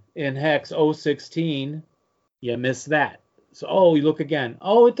bed in hex 016, you missed that. So, you look again.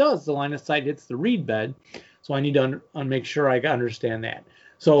 Oh, it does. The line of sight hits the reed bed. So I need to make sure I understand that.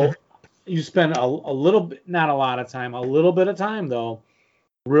 So you spend a little bit, not a lot of time, a little bit of time, though,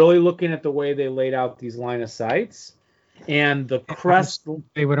 really looking at the way they laid out these line of sights. And the crest.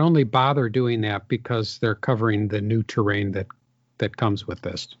 They would only bother doing that because they're covering the new terrain that comes with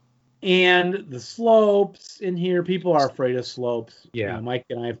this. And the slopes in here, people are afraid of slopes. Yeah. Mike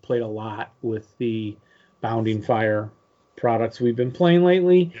and I have played a lot with the Bounding Fire products we've been playing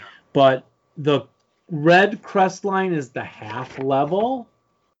lately, but the red crest line is the half level,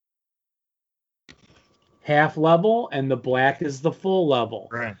 and the black is the full level.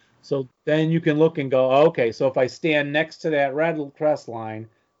 Right. So then you can look and go, okay, so if I stand next to that red crest line,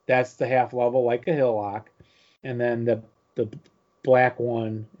 that's the half level like a hillock. And then the black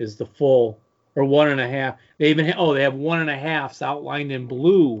one is the full, or 1.5. They even they have 1.5s outlined in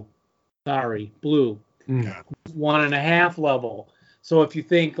blue. Sorry, blue. Yeah. 1.5 level. So if you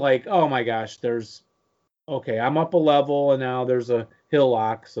think like, oh my gosh, I'm up a level and now there's a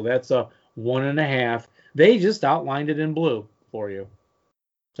hillock, so that's a 1.5. They just outlined it in blue for you.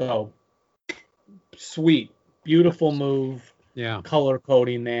 So sweet, beautiful move. Yeah. Color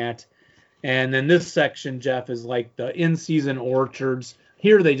coding that. And then this section, Jeff, is like the in-season orchards.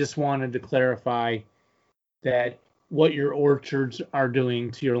 Here they just wanted to clarify that what your orchards are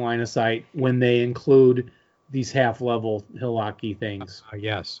doing to your line of sight when they include these half-level hillocky things.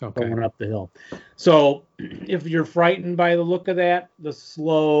 Yes. Okay. Going up the hill. So if you're frightened by the look of that, the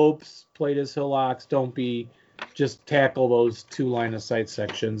slopes, played as hillocks, just tackle those 2 line of sight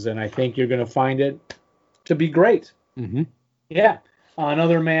sections, and I think you're going to find it to be great. Mm-hmm. Yeah.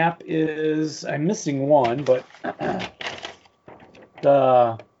 Another map is, I'm missing one, but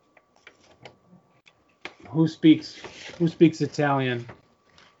who speaks Italian?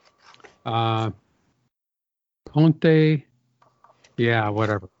 Ponte. Yeah,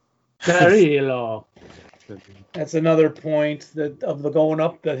 whatever. Carillo. That's another point of the going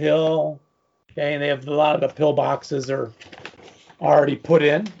up the hill. Okay, and they have a lot of the pillboxes are already put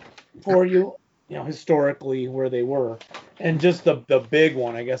in for you, historically where they were. And just the big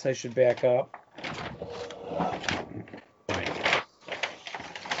one, I guess I should back up. Right.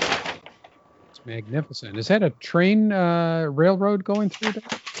 It's magnificent. Is that a train railroad going through there?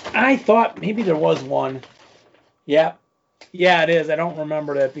 I thought maybe there was one. Yeah. Yeah, it is. I don't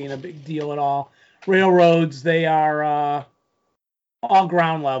remember that being a big deal at all. Railroads, they are all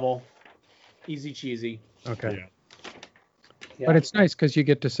ground level. Easy cheesy. Okay. Yeah. Yeah. But it's nice because you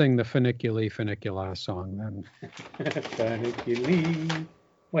get to sing the Funicula song then. Funiculi.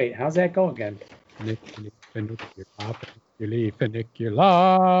 Wait, how's that go again? Funicula.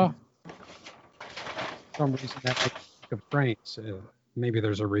 For some reason that makes me think of trains. Maybe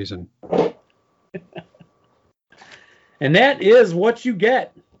there's a reason. And that is what you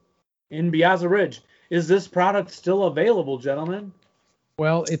get in Biazza Ridge. Is this product still available, gentlemen?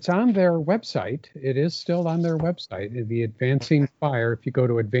 Well, it's on their website. It is still on their website. The Advancing Fire, if you go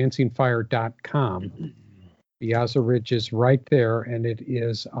to advancingfire.com, Biazza Ridge is right there, and it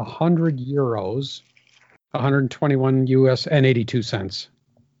is €100, 121 US and 82 cents.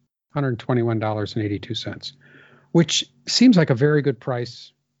 $121.82, which seems like a very good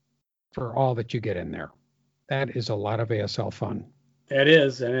price for all that you get in there. That is a lot of ASL fun. That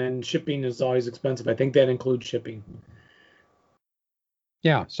is, and shipping is always expensive. I think that includes shipping.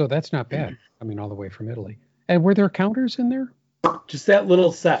 Yeah, so that's not bad. I mean, all the way from Italy. And were there counters in there? Just that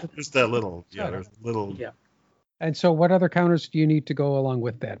little set. Just that little. Yeah, there's little. Yeah. And so what other counters do you need to go along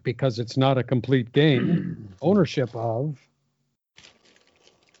with that? Because it's not a complete game. Ownership of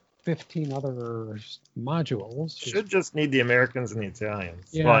 15 other modules. Should just need the Americans and the Italians.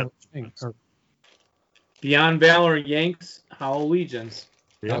 Yeah. But, Beyond Valor Yanks, Hollow Legions.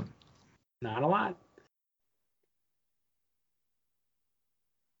 yep. Not a lot.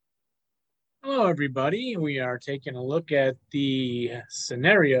 Hello, everybody. We are taking a look at the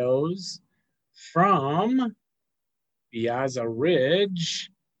scenarios from Biazza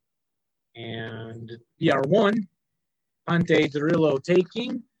Ridge and BR1. Ponte Dorillo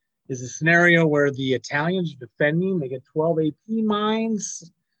taking is a scenario where the Italians are defending. They get 12 AP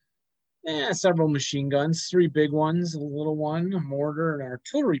mines, several machine guns, 3 big ones, a little one, a mortar, and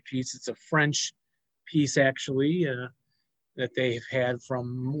artillery piece. It's a French piece, actually, that they've had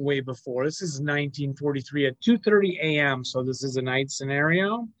from way before. This is 1943 at 2:30 a.m., so this is a night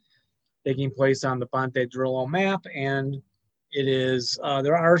scenario taking place on the Ponte Dorillo map, and it is,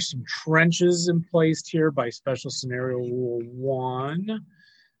 there are some trenches in place here by Special Scenario Rule 1.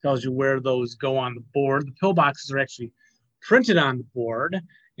 Tells you where those go on the board. The pillboxes are actually printed on the board,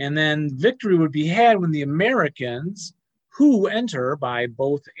 and then victory would be had when the Americans, who enter by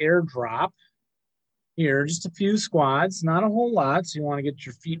both airdrop, here, just a few squads, not a whole lot, so you want to get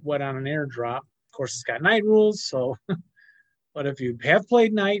your feet wet on an airdrop. Of course, it's got night rules, so, but if you have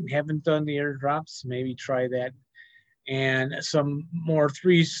played night and haven't done the airdrops, maybe try that. And some more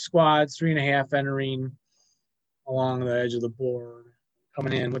 3 squads, 3.5 entering along the edge of the board,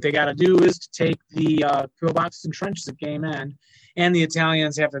 coming in. What they got to do is to take the pillboxes and trenches at game end, and the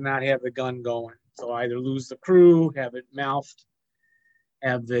Italians have to not have the gun going. So either lose the crew, have it mouthed,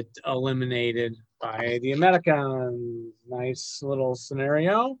 have it eliminated by the Americans. Nice little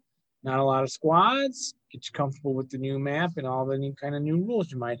scenario. Not a lot of squads. get you comfortable with the new map and all the new kind of new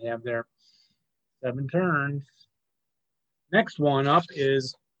rules you might have there. 7 turns. Next one up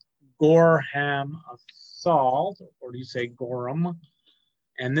is Gorham Assault, or do you say Gorham?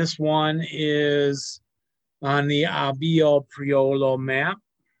 And this one is on the Abio Priolo map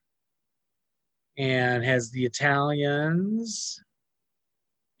and has the Italians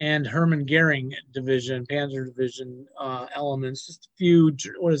and Hermann Goering division, Panzer division elements. Just a few,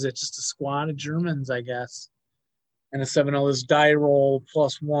 what is it? Just a squad of Germans, I guess. And a 7-0, this die roll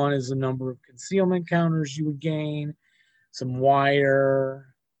 +1 is the number of concealment counters you would gain. Some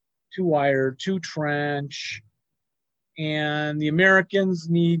wire, 2 trench. And the Americans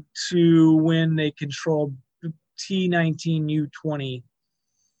need to win a controlled T-19U-20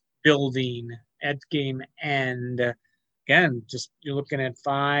 building at game end. Again, just you're looking at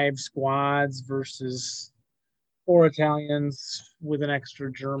 5 squads versus 4 Italians with an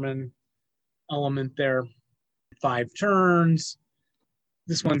extra German element there. 5 turns.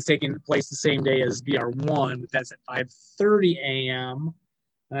 This one's taking place the same day as VR1, but that's at 5:30 a.m.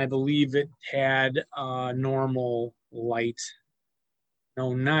 And I believe it had normal light,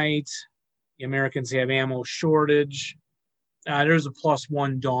 no night. The Americans have ammo shortage. There's a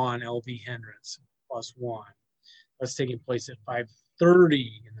 +1 Dawn LV Hendricks, +1. That's taking place at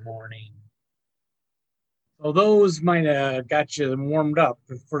 5:30 in the morning. So those might have got you warmed up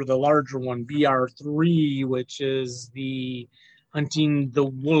for the larger one, BR3, which is the Hunting the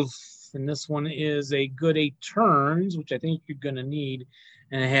Wolf. And this one is a good 8 turns, which I think you're going to need.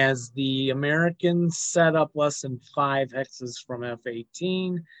 And it has the Americans set up less than 5 hexes from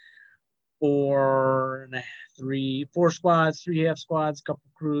F-18. 4 squads, 3 half squads, couple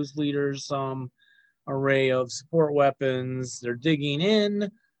crews, leaders, some array of support weapons. They're digging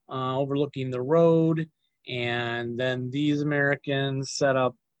in, overlooking the road. And then these Americans set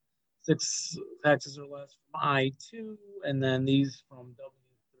up 6 hexes or less from I-2, and then these from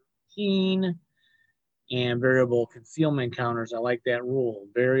W-13, and variable concealment counters. I like that rule,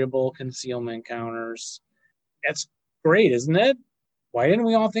 variable concealment counters. That's great, isn't it? Why didn't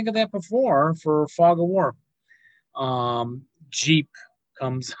we all think of that before for Fog of War? Jeep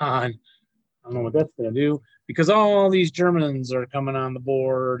comes on. I don't know what that's going to do, because all these Germans are coming on the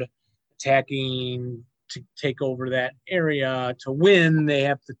board, attacking to take over that area. To win, they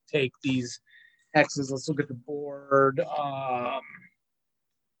have to take these hexes. Let's look at the board. I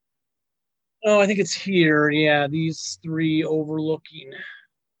think it's here. Yeah, these 3 overlooking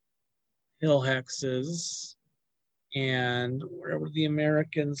hill hexes. And wherever the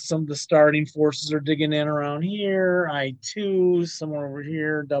Americans, some of the starting forces are digging in around here. I-2, somewhere over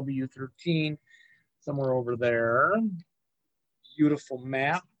here. W-13, somewhere over there. Beautiful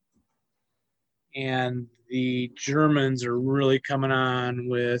map. And the Germans are really coming on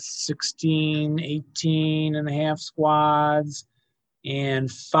with 16, 18 and a half squads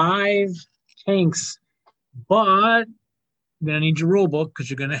and 5 tanks. But you're going to need your rule book, because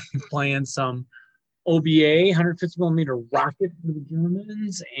you're going to be playing some OBA, 150 millimeter rocket for the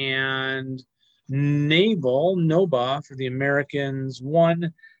Germans, and naval, NOBA, for the Americans.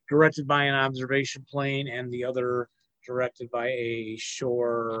 1 directed by an observation plane, and the other directed by a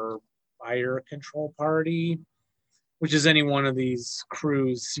shore fire control party, which is any one of these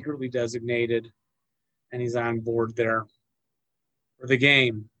crews secretly designated, and he's on board there for the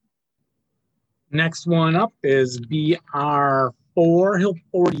game. Next one up is BR4, Hill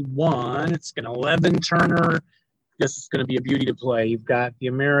 41. It's an 11 turner. Guess it's going to be a beauty to play. You've got the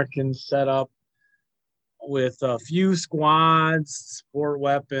Americans set up with a few squads, support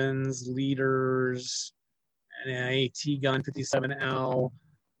weapons, leaders, and an AT gun 57L.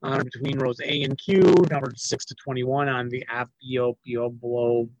 Between rows A and Q, numbered 6 to 21 on the Apio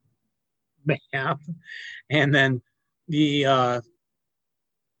Blow map. And then the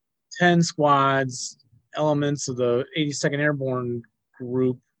 10 squads, elements of the 82nd Airborne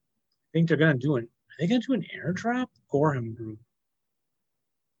group. I think they're going to do an airdrop? Gorham group.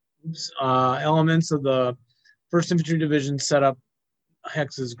 Elements of the 1st Infantry Division set up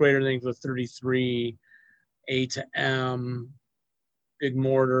hexes greater than equal to 33 A to M. Big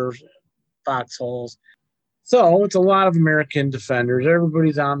mortars, foxholes. So it's a lot of American defenders.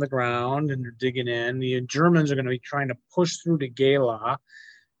 Everybody's on the ground and they're digging in. The Germans are going to be trying to push through to Gala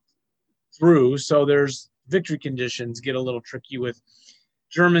through. So there's victory conditions get a little tricky with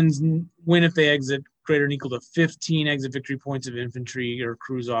Germans win if they exit greater than equal to 15 exit victory points of infantry or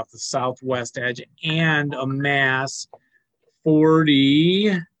crews off the southwest edge and amass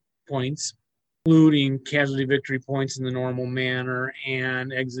 40 points, including casualty victory points in the normal manner,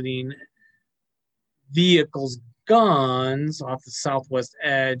 and exiting vehicles, guns off the southwest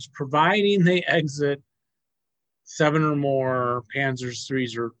edge, providing they exit 7 or more Panzers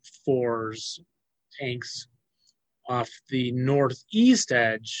 3s or 4s tanks off the northeast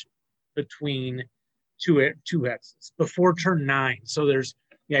edge between two hexes before turn 9. So there's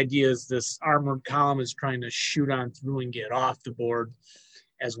the idea is this armored column is trying to shoot on through and get off the board,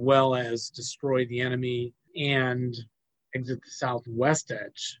 as well as destroy the enemy and exit the southwest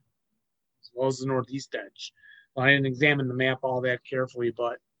edge, as well as the northeast edge. Well, I didn't examine the map all that carefully,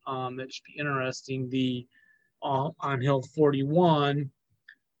 but that should be interesting. On Hill 41,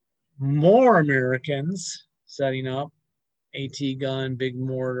 more Americans setting up, AT gun, big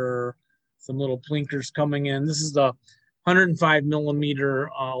mortar, some little plinkers coming in. This is the 105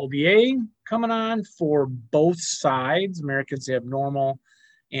 millimeter OBA coming on for both sides. Americans have normal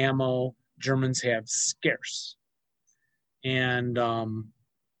ammo, Germans have scarce. And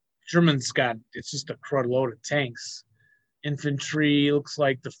Germans it's just a crud load of tanks. Infantry looks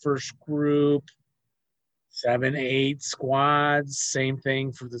like the first group, 7, 8 squads, same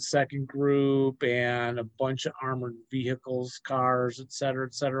thing for the second group, and a bunch of armored vehicles, cars, et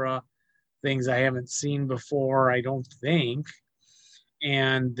cetera, things I haven't seen before, I don't think.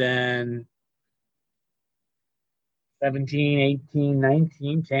 And then 17, 18,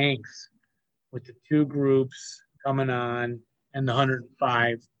 19 tanks with the 2 groups coming on and the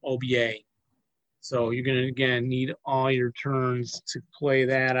 105 OBA. So you're going to, again, need all your turns to play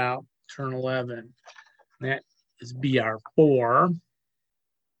that out, turn 11. That is BR4.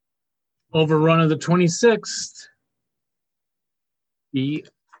 Overrun of the 26th.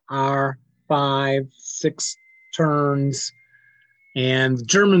 BR5, 6 turns. And the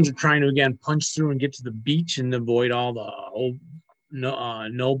Germans are trying to, again, punch through and get to the beach and avoid all the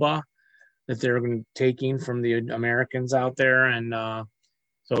NOBA that they're going to taking from the Americans out there. And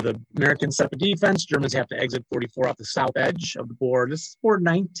so the Americans set the defense. Germans have to exit 44 off the south edge of the board. This is board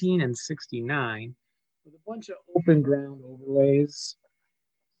 19 and 69 with a bunch of open ground overlays.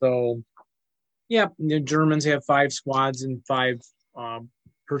 So, yeah, the Germans have 5 squads and 5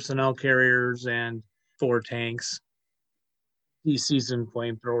 personnel carriers and 4 tanks. Seasoned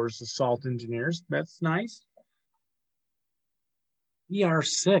flamethrowers, assault engineers. That's nice.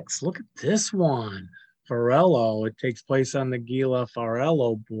 ER6, look at this one. Farello, it takes place on the Gila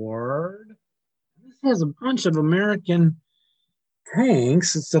Farello board. This has a bunch of American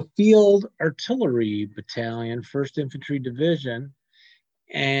tanks. It's a field artillery battalion, 1st Infantry Division,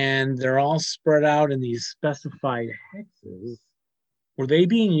 and they're all spread out in these specified hexes. Were they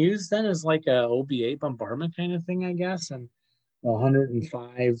being used then as like a OBA bombardment kind of thing, I guess? And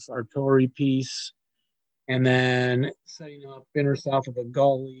 105 artillery piece, and then setting up inner south of the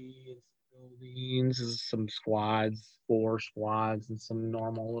gully, buildings, some squads, 4 squads, and some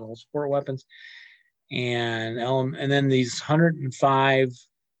normal little support weapons, and then these 105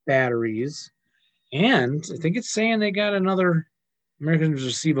 batteries, and I think it's saying they got another. Americans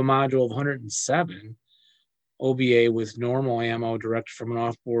receive a module of 107 OBA with normal ammo directed from an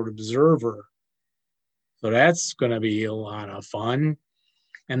off-board observer. So that's going to be a lot of fun.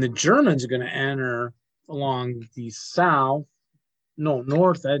 And the Germans are going to enter along the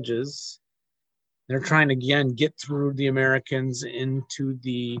north edges. They're trying to, again, get through the Americans into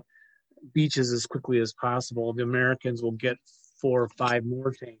the beaches as quickly as possible. The Americans will get 4 or 5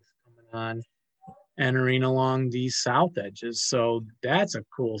 more tanks coming on, entering along the south edges. So that's a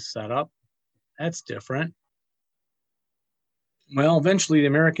cool setup. That's different. Well, eventually the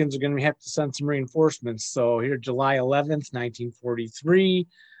Americans are going to have to send some reinforcements. So here, July 11th, 1943,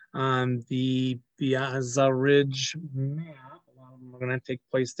 on the Biazza Ridge map, a lot of them are going to take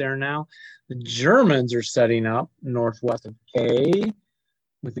place there now. The Germans are setting up northwest of K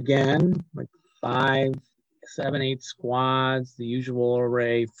with, again, like 5, 7, 8 squads, the usual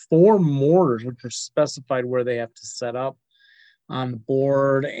array, 4 mortars, which are specified where they have to set up on the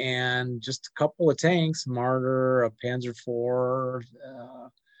board, and just a couple of tanks, Marder, a Panzer IV,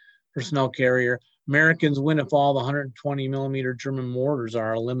 personnel carrier. Americans win if all the 120 millimeter German mortars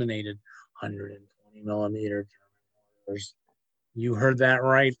are eliminated. 120 millimeter German mortars. You heard that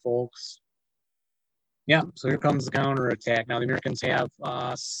right, folks. Yeah, so here comes the counterattack. Now the Americans have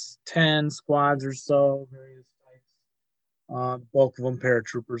 10 squads or so, various types. Bulk of them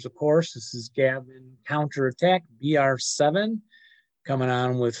paratroopers, of course. This is Gavin counterattack, BR7. Coming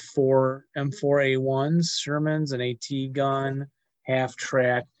on with 4 M4A1s, Shermans, an AT gun,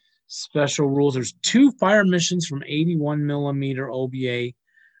 half-track. Special rules. There's 2 fire missions from 81 millimeter OBA,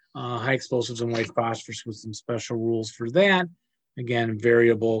 high explosives and white phosphorus with some special rules for that. Again,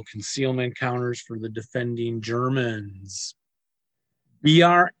 variable concealment counters for the defending Germans.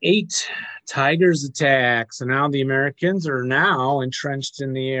 BR-8 Tigers attack. So now the Americans are now entrenched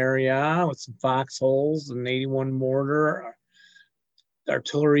in the area with some foxholes, an 81 mortar,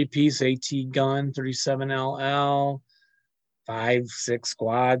 artillery piece, AT gun, 37LL, 5-6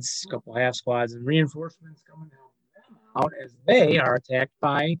 squads, a couple half squads, and reinforcements coming out as they are attacked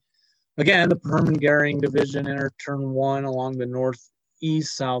by, again, the Hermann Goering Division enter turn 1 along the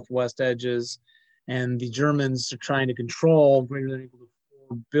northeast southwest edges, and the Germans are trying to control greater than or equal to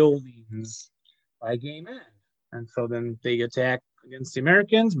 4 buildings by game end. And so then they attack against the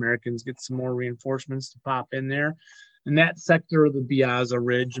Americans. Americans get some more reinforcements to pop in there. In that sector of the Biazza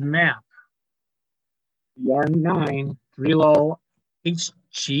Ridge map. BR-9, Drilo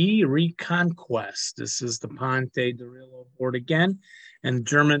HG Reconquest. This is the Ponte de Rilo board again. And the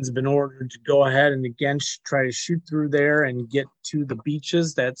Germans have been ordered to go ahead and again try to shoot through there and get to the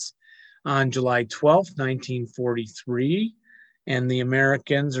beaches. That's on July 12th, 1943. And the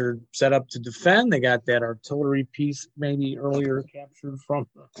Americans are set up to defend. They got that artillery piece maybe earlier captured from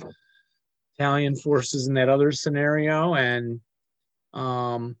the Italian forces in that other scenario. And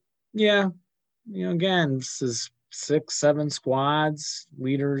again, this is 6-7 squads,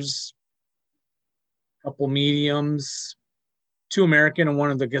 leaders, couple mediums, 2 American, and one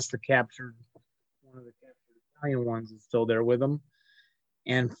of the captured Italian ones is still there with them.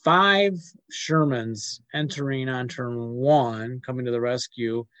 And 5 Shermans entering on turn 1, coming to the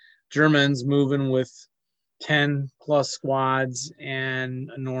rescue. Germans moving with 10 plus squads and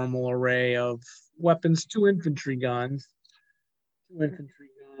a normal array of weapons, 2 infantry guns,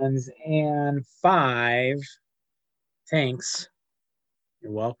 and 5 tanks.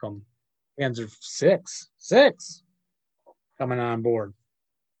 You're welcome. Panzer 6 coming on board.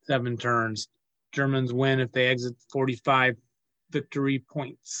 7 turns. Germans win if they exit 45 victory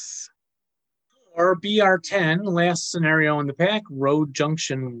points. Or BR-10, last scenario in the pack, Road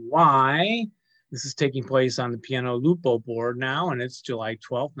Junction Y. This is taking place on the Piano Lupo board now, and it's July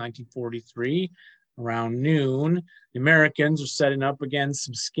 12th, 1943, around noon. The Americans are setting up again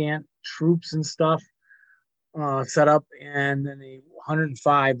some scant troops and stuff set up, and then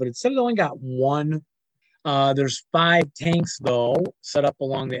 105, but it said it only got 1. There's 5 tanks, though, set up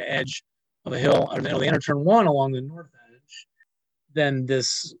along the edge of the hill, or they enter turn 1 along the north edge. Then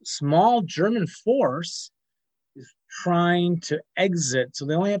this small German force is trying to exit, so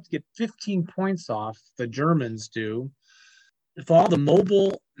they only have to get 15 points off, the Germans do. If all the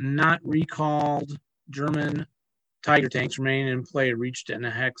mobile, not recalled German Tiger tanks remain in play, reached in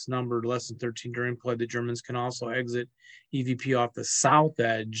a hex numbered less than 13 during play, the Germans can also exit EVP off the south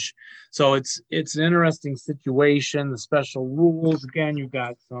edge. So it's an interesting situation. The special rules, again, you've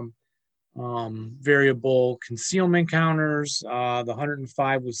got some variable concealment counters. The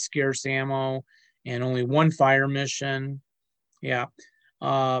 105 was scarce ammo and only 1 fire mission. Yeah.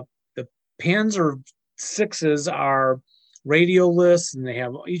 The Panzer 6s are radioless, and they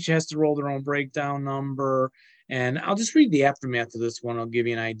each has to roll their own breakdown number. And I'll just read the aftermath of this one. I'll give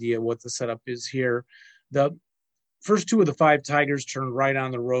you an idea what the setup is here. The first 2 of the 5 Tigers turned right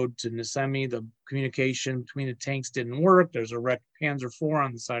on the road to Nesemi. The communication between the tanks didn't work. There's a wrecked Panzer 4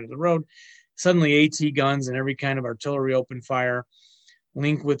 on the side of the road. Suddenly, AT guns and every kind of artillery opened fire.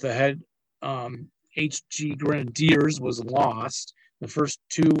 Link with the head HG Grenadiers was lost. The first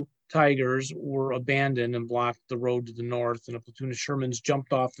 2 Tigers were abandoned and blocked the road to the north, and a platoon of Shermans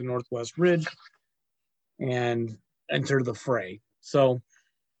jumped off the northwest ridge and entered the fray. So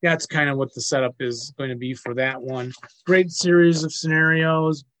that's kind of what the setup is going to be for that one. Great series of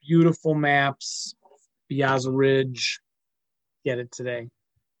scenarios, beautiful maps, Biazza Ridge. Get it today.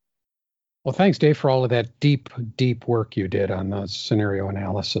 Well, thanks, Dave, for all of that deep work you did on the scenario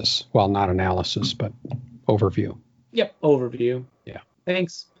analysis. Well, not analysis, but overview. Yep, overview. Yeah.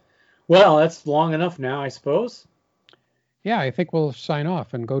 Thanks. Well, that's long enough now, I suppose. Yeah, I think we'll sign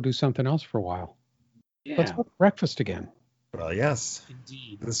off and go do something else for a while. Yeah. Let's go to breakfast again. Well, yes.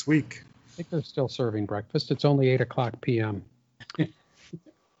 Indeed. This week. I think they're still serving breakfast. It's only 8:00 p.m.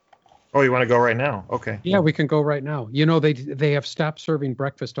 Oh, you want to go right now? Okay. Yeah, we can go right now. You know, they have stopped serving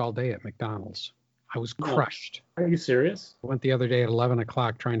breakfast all day at McDonald's. I was crushed. Are you serious? I went the other day at 11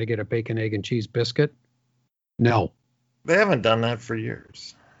 o'clock trying to get a bacon, egg, and cheese biscuit. No. They haven't done that for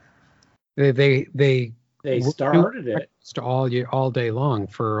years. They started it all day long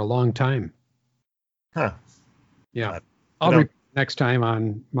for a long time. Huh. Yeah. I'll report next time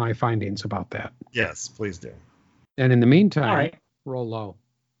on my findings about that. Yes, please do. And in the meantime, all right, roll low.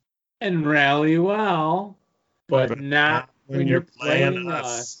 And rally well, but not when you're playing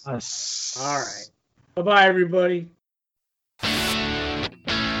us. All right. Bye-bye, everybody.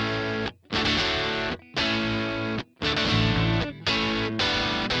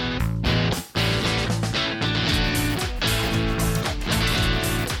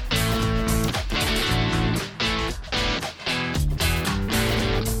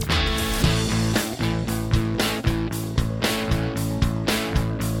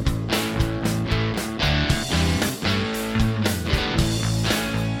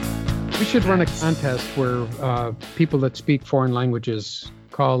 should run a contest where people that speak foreign languages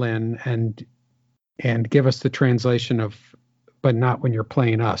call in and give us the translation of, but not when you're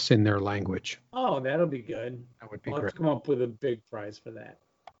playing us in their language. Oh, that'll be good. That would be We'll have great. to come up with a big prize for that.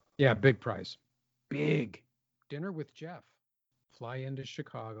 Yeah, big prize. Big. Dinner with Jeff. Fly into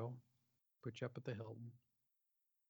Chicago. Put you up at the Hilton.